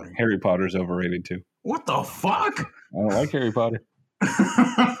Harry Potter. Harry Potter's overrated too. What the fuck? I don't like Harry Potter.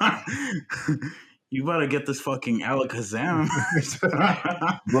 You better get this fucking Alakazam.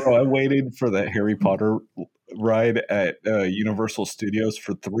 Bro, I waited for that Harry Potter ride at Universal Studios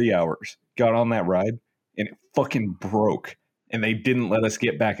for 3 hours. Got on that ride and it fucking broke. And they didn't let us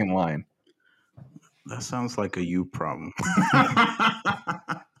get back in line. That sounds like a you problem.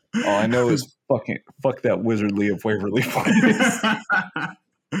 All I know is fuck that Wizardly of Waverly Place.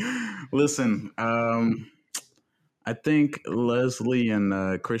 Listen, I think Leslie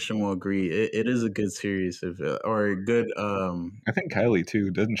and Christian will agree. It is a good series, or a good. I think Kylie too.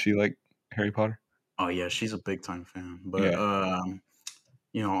 Doesn't she like Harry Potter? Oh yeah, she's a big time fan. But yeah.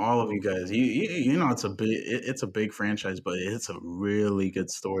 All of you guys, it's a big franchise, but it's a really good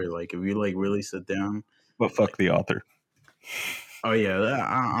story. Like if you like really sit down. But fuck the author. Oh yeah,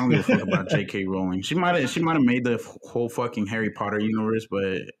 I don't give a fuck about J.K. Rowling. She might have made the whole fucking Harry Potter universe,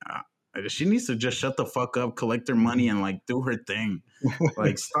 but she needs to just shut the fuck up, collect her money, and like do her thing.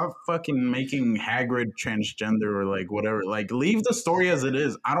 Like stop fucking making Hagrid transgender or like whatever. Like leave the story as it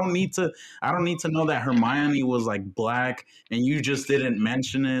is. I don't need to know that Hermione was like black and you just didn't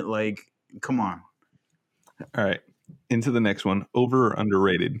mention it. Like, come on. All right, into the next one. Over or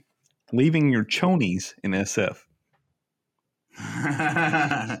underrated? Leaving your chonies in SF.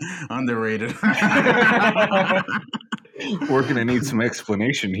 Underrated. We're gonna need some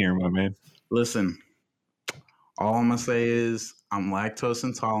explanation here, my man. Listen, all I'm gonna say is I'm lactose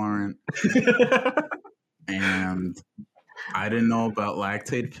intolerant, and I didn't know about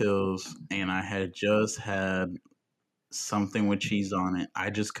lactate pills, and I had just had something with cheese on it. I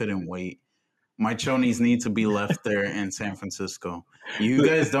just couldn't wait. My chonies need to be left there in San Francisco. You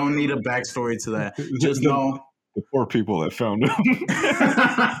guys don't need a backstory to that. Just know. The poor people that found them.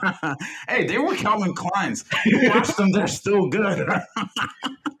 Hey, they were Calvin Klein's. You watch them, they're still good.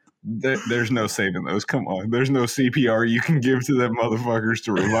 There's no saving those. Come on. There's no CPR you can give to them motherfuckers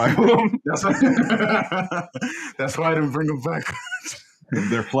to revive them. That's why I didn't bring them back.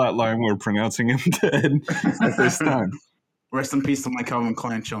 They're flatline. We're pronouncing him dead at this time. Rest in peace to my Calvin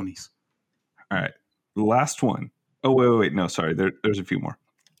Klein chonies. All right. The last one. Oh, wait. No, sorry. There's a few more.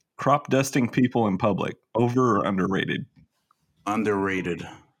 Crop dusting people in public, over or underrated? Underrated.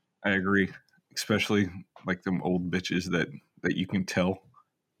 I agree, especially like them old bitches that you can tell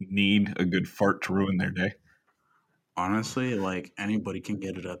need a good fart to ruin their day. Honestly, like anybody can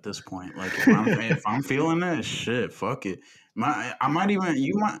get it at this point. Like if I'm feeling it, shit, fuck it. You might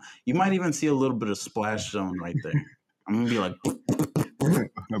even see a little bit of splash zone right there. I'm gonna be like,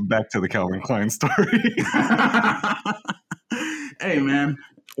 back to the Calvin Klein story. Hey man.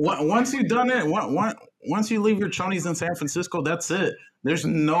 Once you've done it, once you leave your chonies in San Francisco, that's it. There's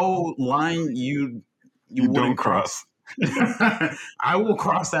no line you don't cross. I will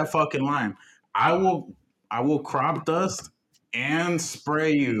cross that fucking line. I will crop dust and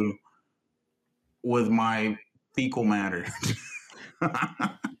spray you with my fecal matter.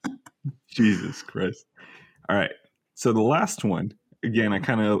 Jesus Christ. All right. So the last one, again, I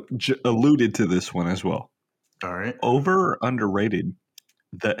kind of alluded to this one as well. All right. Over or underrated?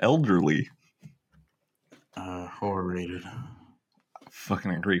 The Elderly. Overrated.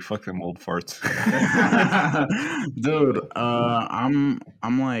 Fucking agree. Fuck them old farts. Dude, I'm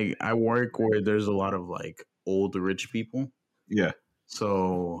like, I work where there's a lot of like old rich people. Yeah.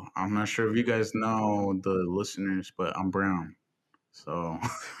 So I'm not sure if you guys know the listeners, but I'm brown. So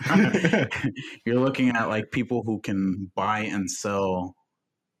you're looking at like people who can buy and sell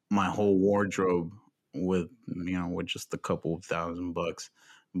my whole wardrobe with with just a couple of $1,000.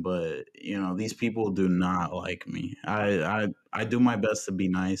 But these people do not like me. I do my best to be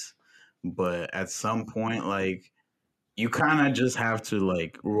nice, but at some point, like, you kind of just have to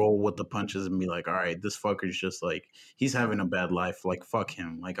like roll with the punches and be like, all right, this fucker's just like, he's having a bad life. Like, fuck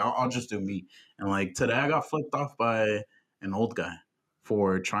him. Like, I'll just do me. And like today, I got flipped off by an old guy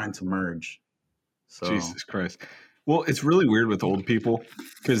for trying to merge. So Jesus Christ. Well, it's really weird with old people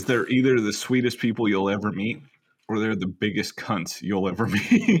because they're either the sweetest people you'll ever meet or they're the biggest cunts you'll ever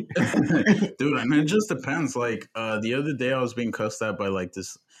meet. dude, and it just depends. Like, the other day I was being cussed at by like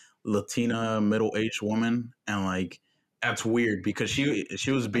this Latina middle-aged woman, and like that's weird because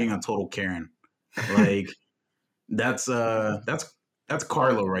she was being a total Karen. Like, that's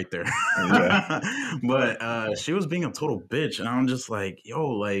Carlo right there. Yeah. But she was being a total bitch, and I'm just like, yo,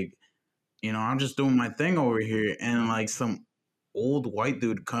 like, I'm just doing my thing over here, and like some old white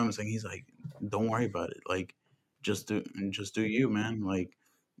dude comes and he's like, "Don't worry about it. Like, just do you, man. Like,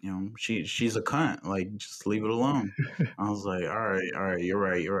 she's a cunt. Like, just leave it alone." I was like, all right, you're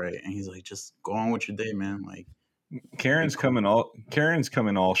right. And he's like, just go on with your day, man. Like, be cool. Karen's come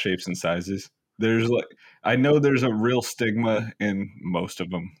in all shapes and sizes. There's like I know there's a real stigma in most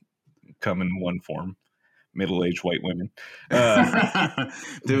of them come in one form, middle-aged white women.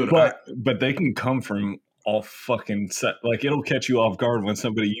 Dude, But they can come from all fucking set. Like it'll catch you off guard when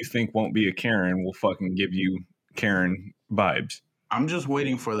somebody you think won't be a Karen will fucking give you Karen vibes. I'm just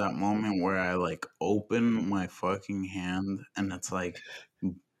waiting for that moment where I like open my fucking hand and it's like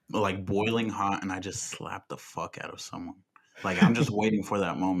boiling hot and I just slap the fuck out of someone. Like, I'm just waiting for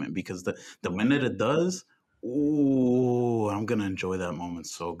that moment because the minute it does, ooh, I'm gonna enjoy that moment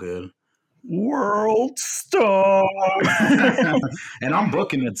so good. World star. And I'm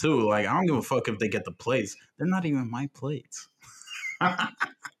booking it too. Like, I don't give a fuck if they get the plates. They're not even my plates.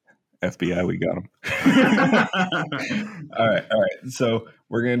 FBI, we got them. All right. So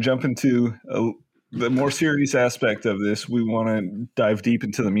we're going to jump into the more serious aspect of this. We want to dive deep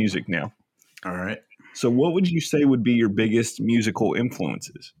into the music now. All right. So what would you say would be your biggest musical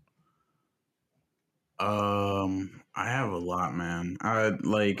influences? I have a lot, man. I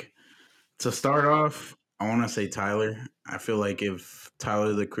like to start off. I want to say Tyler. I feel like if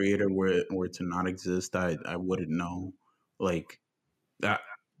Tyler the Creator were to not exist, I wouldn't know. Like that,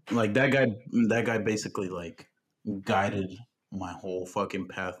 like that guy basically like guided my whole fucking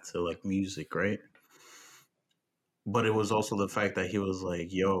path to like music, right? But it was also the fact that he was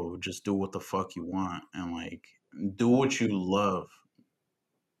like, "Yo, just do what the fuck you want and like do what you love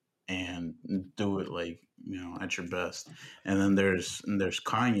and do it like at your best." And then there's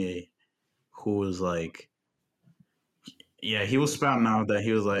Kanye, who was like, yeah, he was spouting out that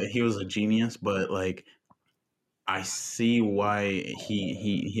he was a genius, but like I see why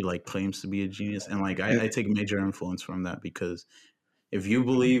he like claims to be a genius, and like I take major influence from that because if you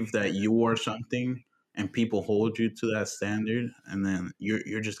believe that you are something and people hold you to that standard, and then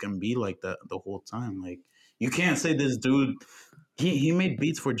you're just gonna be like that the whole time. Like, you can't say this dude. He made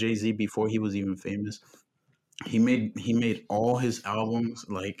beats for Jay-Z before he was even famous. He made all his albums.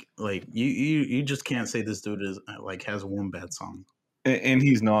 Like you just can't say this dude is like has one bad song. And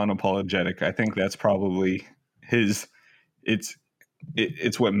he's non-apologetic. I think that's probably his. It's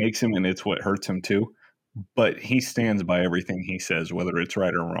what makes him and it's what hurts him too. But he stands by everything he says, whether it's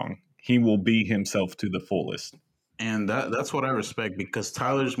right or wrong. He will be himself to the fullest. And that's what I respect because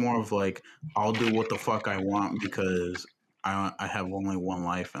Tyler's more of like, I'll do what the fuck I want because I have only one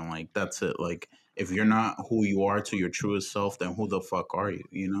life and like that's it. Like, if you're not who you are to your truest self, then who the fuck are you?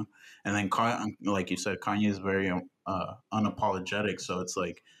 You know. And then like you said, Kanye is very unapologetic. So it's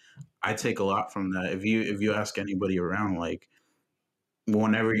like I take a lot from that. If you ask anybody around, like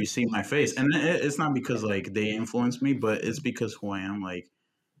whenever you see my face, and it's not because like they influence me, but it's because who I am. Like,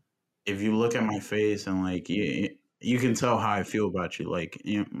 if you look at my face and like you can tell how I feel about you. Like,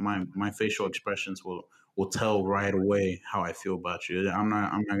 my facial expressions will tell right away how I feel about you. I'm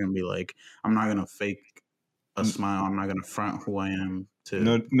not gonna be like, I'm not gonna fake a smile. I'm not gonna front who I am to.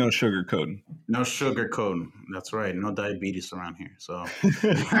 No sugarcoating. No sugarcoating. That's right. No diabetes around here. So,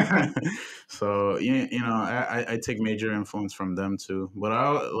 so I take major influence from them too. But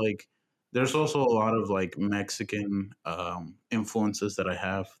I like. There's also a lot of like Mexican influences that I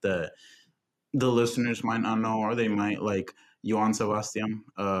have that the listeners might not know, or they might like Joan Sebastian.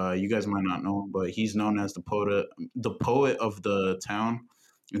 You guys might not know, but he's known as the poet of the town.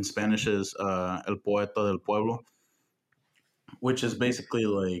 In Spanish is El Poeta del Pueblo, which is basically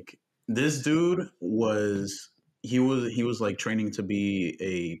like this dude was like training to be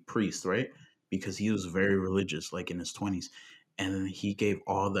a priest, right? Because he was very religious, like in his 20s, and he gave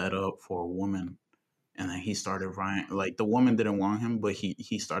all that up for a woman and then he started writing. Like the woman didn't want him, but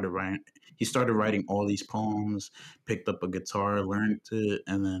he started writing. He started writing all these poems. Picked up a guitar, learned it,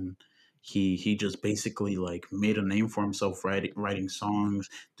 and then he just basically like made a name for himself writing songs.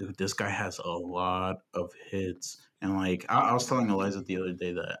 Dude, this guy has a lot of hits. And like I was telling Eliza the other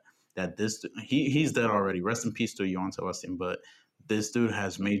day that this he's dead already. Rest in peace to Johann Sebastian. But this dude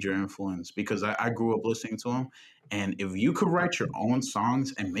has major influence because I grew up listening to him. And if you could write your own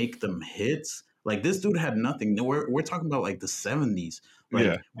songs and make them hits, like this dude had nothing. We're talking about like the 70s.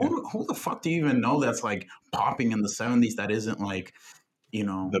 Yeah, Like who the fuck do you even know that's like popping in the 70s that isn't like,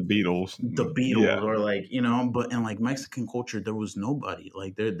 the Beatles. the Beatles Yeah, or like, but in like Mexican culture there was nobody.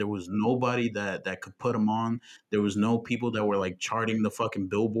 Like there was nobody that could put him on. There was no people that were like charting the fucking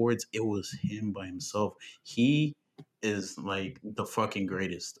billboards. It was him by himself. He is like the fucking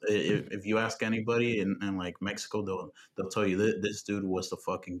greatest. If you ask anybody in like Mexico, they'll tell you that this dude was the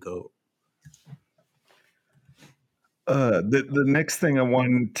fucking goat. the next thing I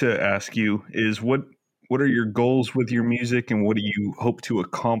wanted to ask you is what are your goals with your music, and what do you hope to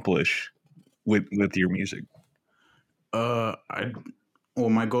accomplish with your music? I Well,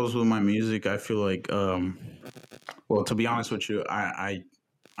 my goals with my music, I feel like well, to be honest with you, I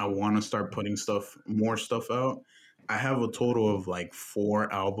want to start putting more stuff out. I have a total of like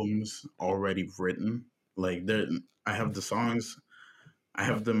 4 albums already written. Like there, I have the songs. I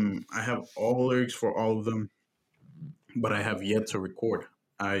have them. I have all the lyrics for all of them, but I have yet to record.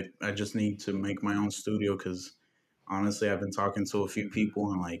 I just need to make my own studio because honestly, I've been talking to a few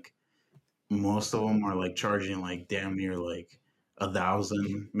people and like most of them are like charging like damn near like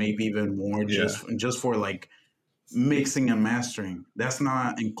 1,000, maybe even more, Yeah, just for like mixing and mastering. That's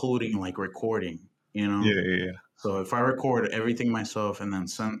not including like recording, you know. yeah, yeah, yeah. So if I record everything myself and then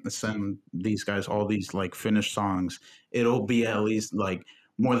send these guys all these like finished songs, it'll be at least like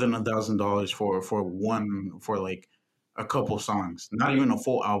more than $1,000 for like a couple songs, not even a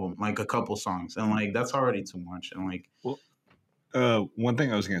full album, like a couple songs, and like that's already too much. And like, Well, one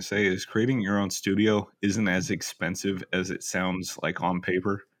thing I was gonna say is creating your own studio isn't as expensive as it sounds like on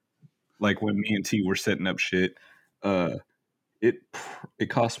paper. Like when me and T were setting up shit, uh, it it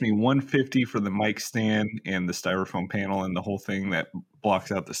cost me 150 for the mic stand and the styrofoam panel and the whole thing that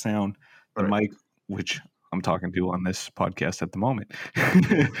blocks out the sound. The right, mic, which I'm talking to on this podcast at the moment,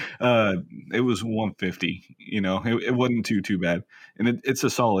 it was 150. It wasn't too bad, and it's a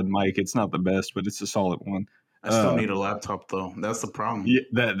solid mic. It's not the best, but it's a solid one. I still Uh, need a laptop though. That's the problem. yeah,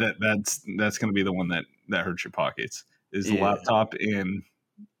 that's going to be the one that hurts your pockets is the Yeah. laptop and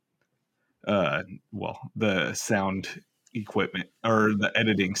the sound equipment or the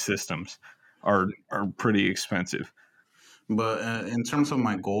editing systems are pretty expensive. But in terms of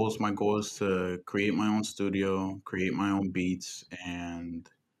my goal is to create my own studio, create my own beats, and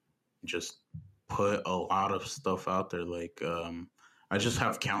just put a lot of stuff out there. Like, I just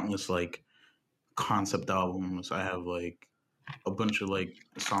have countless like concept albums. I have like a bunch of like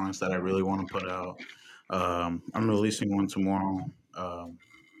songs that I really want to put out. I'm releasing one tomorrow.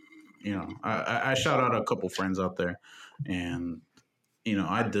 I shout out a couple friends out there, and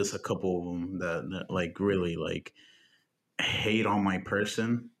I diss a couple of them that like really like hate on my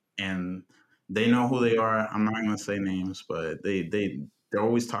person, and they know who they are. I'm not gonna say names, but they're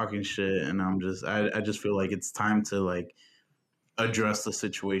always talking shit, and I just feel like it's time to like address the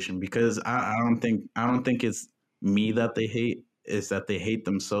situation because I don't think it's me that they hate. It's that they hate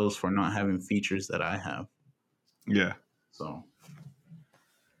themselves for not having features that I have. Yeah. So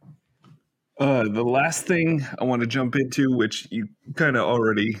The last thing I want to jump into, which you kind of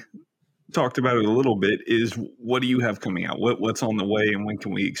already talked about it a little bit, is what do you have coming out? What's on the way, and when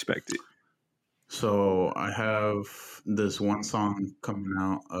can we expect it? so I have this one song coming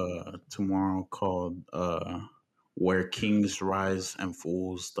out tomorrow called "Where Kings Rise and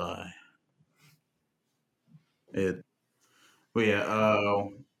Fools Die." It But yeah,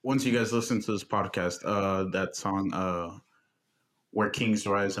 once you guys listen to this podcast, that song, "Where Kings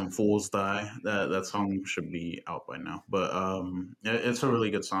Rise and Fools Die," that song should be out by now. But it's a really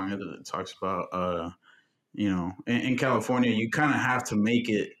good song. It talks about, in California, you kind of have to make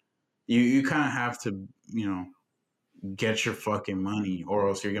it. You kind of have to, get your fucking money, or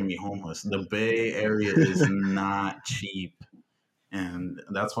else you're gonna be homeless. The Bay Area is not cheap, and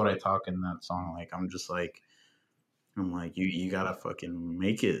that's what I talk in that song. Like I'm like, you gotta fucking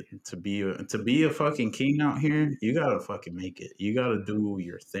make it to be a fucking king out here. You gotta fucking make it. You gotta do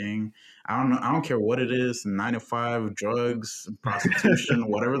your thing. I don't know. I don't care what it is. 9 to 5, drugs, prostitution,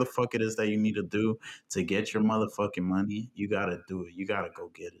 whatever the fuck it is that you need to do to get your motherfucking money. You gotta do it. You gotta go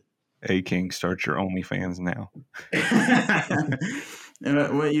get it. Hey, King, start your OnlyFans now.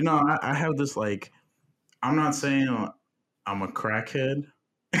 Well, I have this like I'm not saying I'm a crackhead.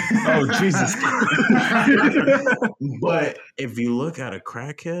 Oh, Jesus. But if you look at a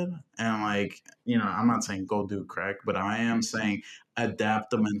crackhead and like, I'm not saying go do crack, but I am saying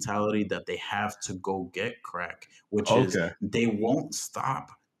adapt the mentality that they have to go get crack, which is Okay. they won't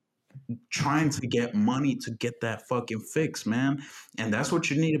stop trying to get money to get that fucking fix, man. And that's what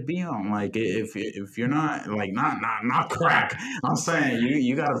you need to be on. Like if you're not like not crack, I'm saying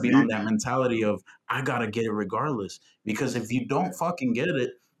you got to be on that mentality of I got to get it regardless, because if you don't fucking get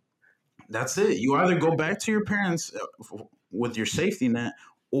it, that's it. You either go back to your parents with your safety net,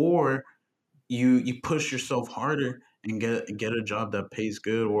 or you push yourself harder and get a job that pays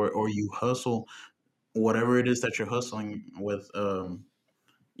good, or you hustle whatever it is that you're hustling with.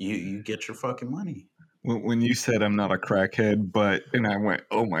 You get your fucking money. When you said I'm not a crackhead, and I went,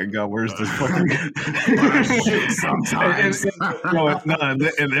 oh my God, where's this fucking But I shoot sometimes.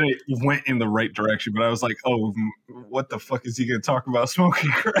 and then it went in the right direction, but I was like, oh, what the fuck is he gonna talk about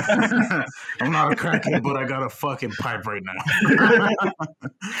smoking crack? I'm not a crackhead, but I got a fucking pipe right now.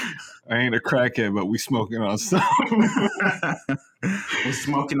 I ain't a crackhead, but we smoking on something. We're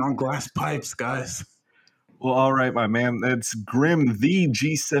smoking on glass pipes, guys. Well, all right, my man. That's Grim, the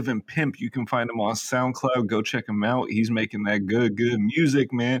G7 Pimp. You can find him on SoundCloud. Go check him out. He's making that good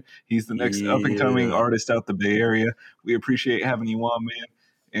music, man. He's the next up and coming artist out the Bay Area. We appreciate having you on, man,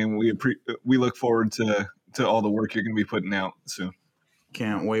 and we look forward to all the work you're going to be putting out soon.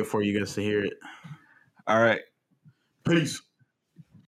 Can't wait for you guys to hear it. All right. Peace.